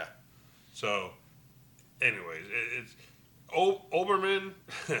end. Yeah. Yeah. So, anyways, it's Olbermann.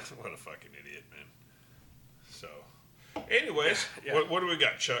 What a fucking idiot, man. So, anyways, Yeah. What do we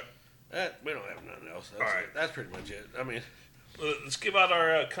got, Chuck? We don't have nothing else. All right. That's pretty much it. I mean, let's give out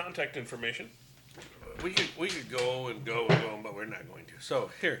our contact information. We could go and go, but we're not going to.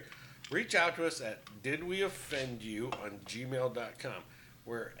 So here, reach out to us at didweoffendyou on gmail.com.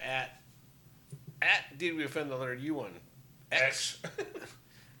 We're at didweoffend_you on X.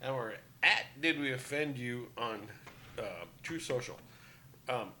 And we're at didweoffendyou on True Social.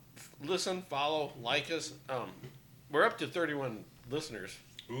 Listen, follow, like us. We're up to 31 listeners.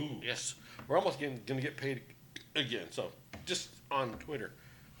 Ooh. Yes. We're almost going to get paid again. So just on Twitter.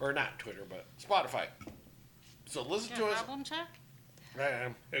 Or not Twitter, but Spotify. So listen to us. Problem, Chuck? I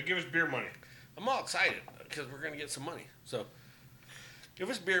am. Give us beer money. I'm all excited because we're going to get some money. So give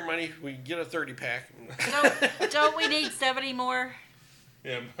us beer money. We can get a 30-pack. Don't we need 70 more?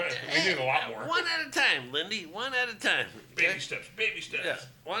 Yeah, we need a lot more. One at a time, Lindy. One at a time. Baby steps. Baby steps. Yeah,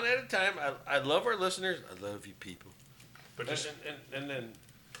 one at a time. I love our listeners. I love you people. But just and then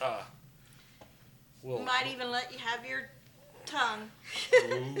we'll Might even let you have your tongue.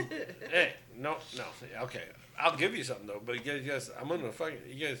 Hey, no, okay. I'll give you something though, but you guys,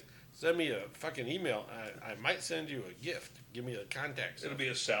 you guys send me a fucking email. I might send you a gift. Give me a contact. It'll be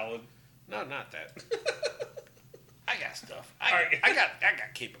a salad. No, not that. I got stuff. I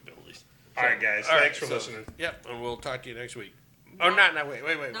got capabilities. All right, guys. Thanks for listening. Yep, and we'll talk to you next week. Oh, no, wait.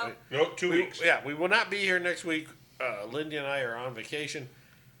 Nope, 2 weeks. Yeah, we will not be here next week. Lindy and I are on vacation,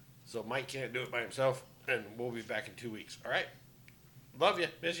 so Mike can't do it by himself, and we'll be back in 2 weeks. All right? Love you.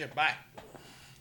 Miss you. Bye.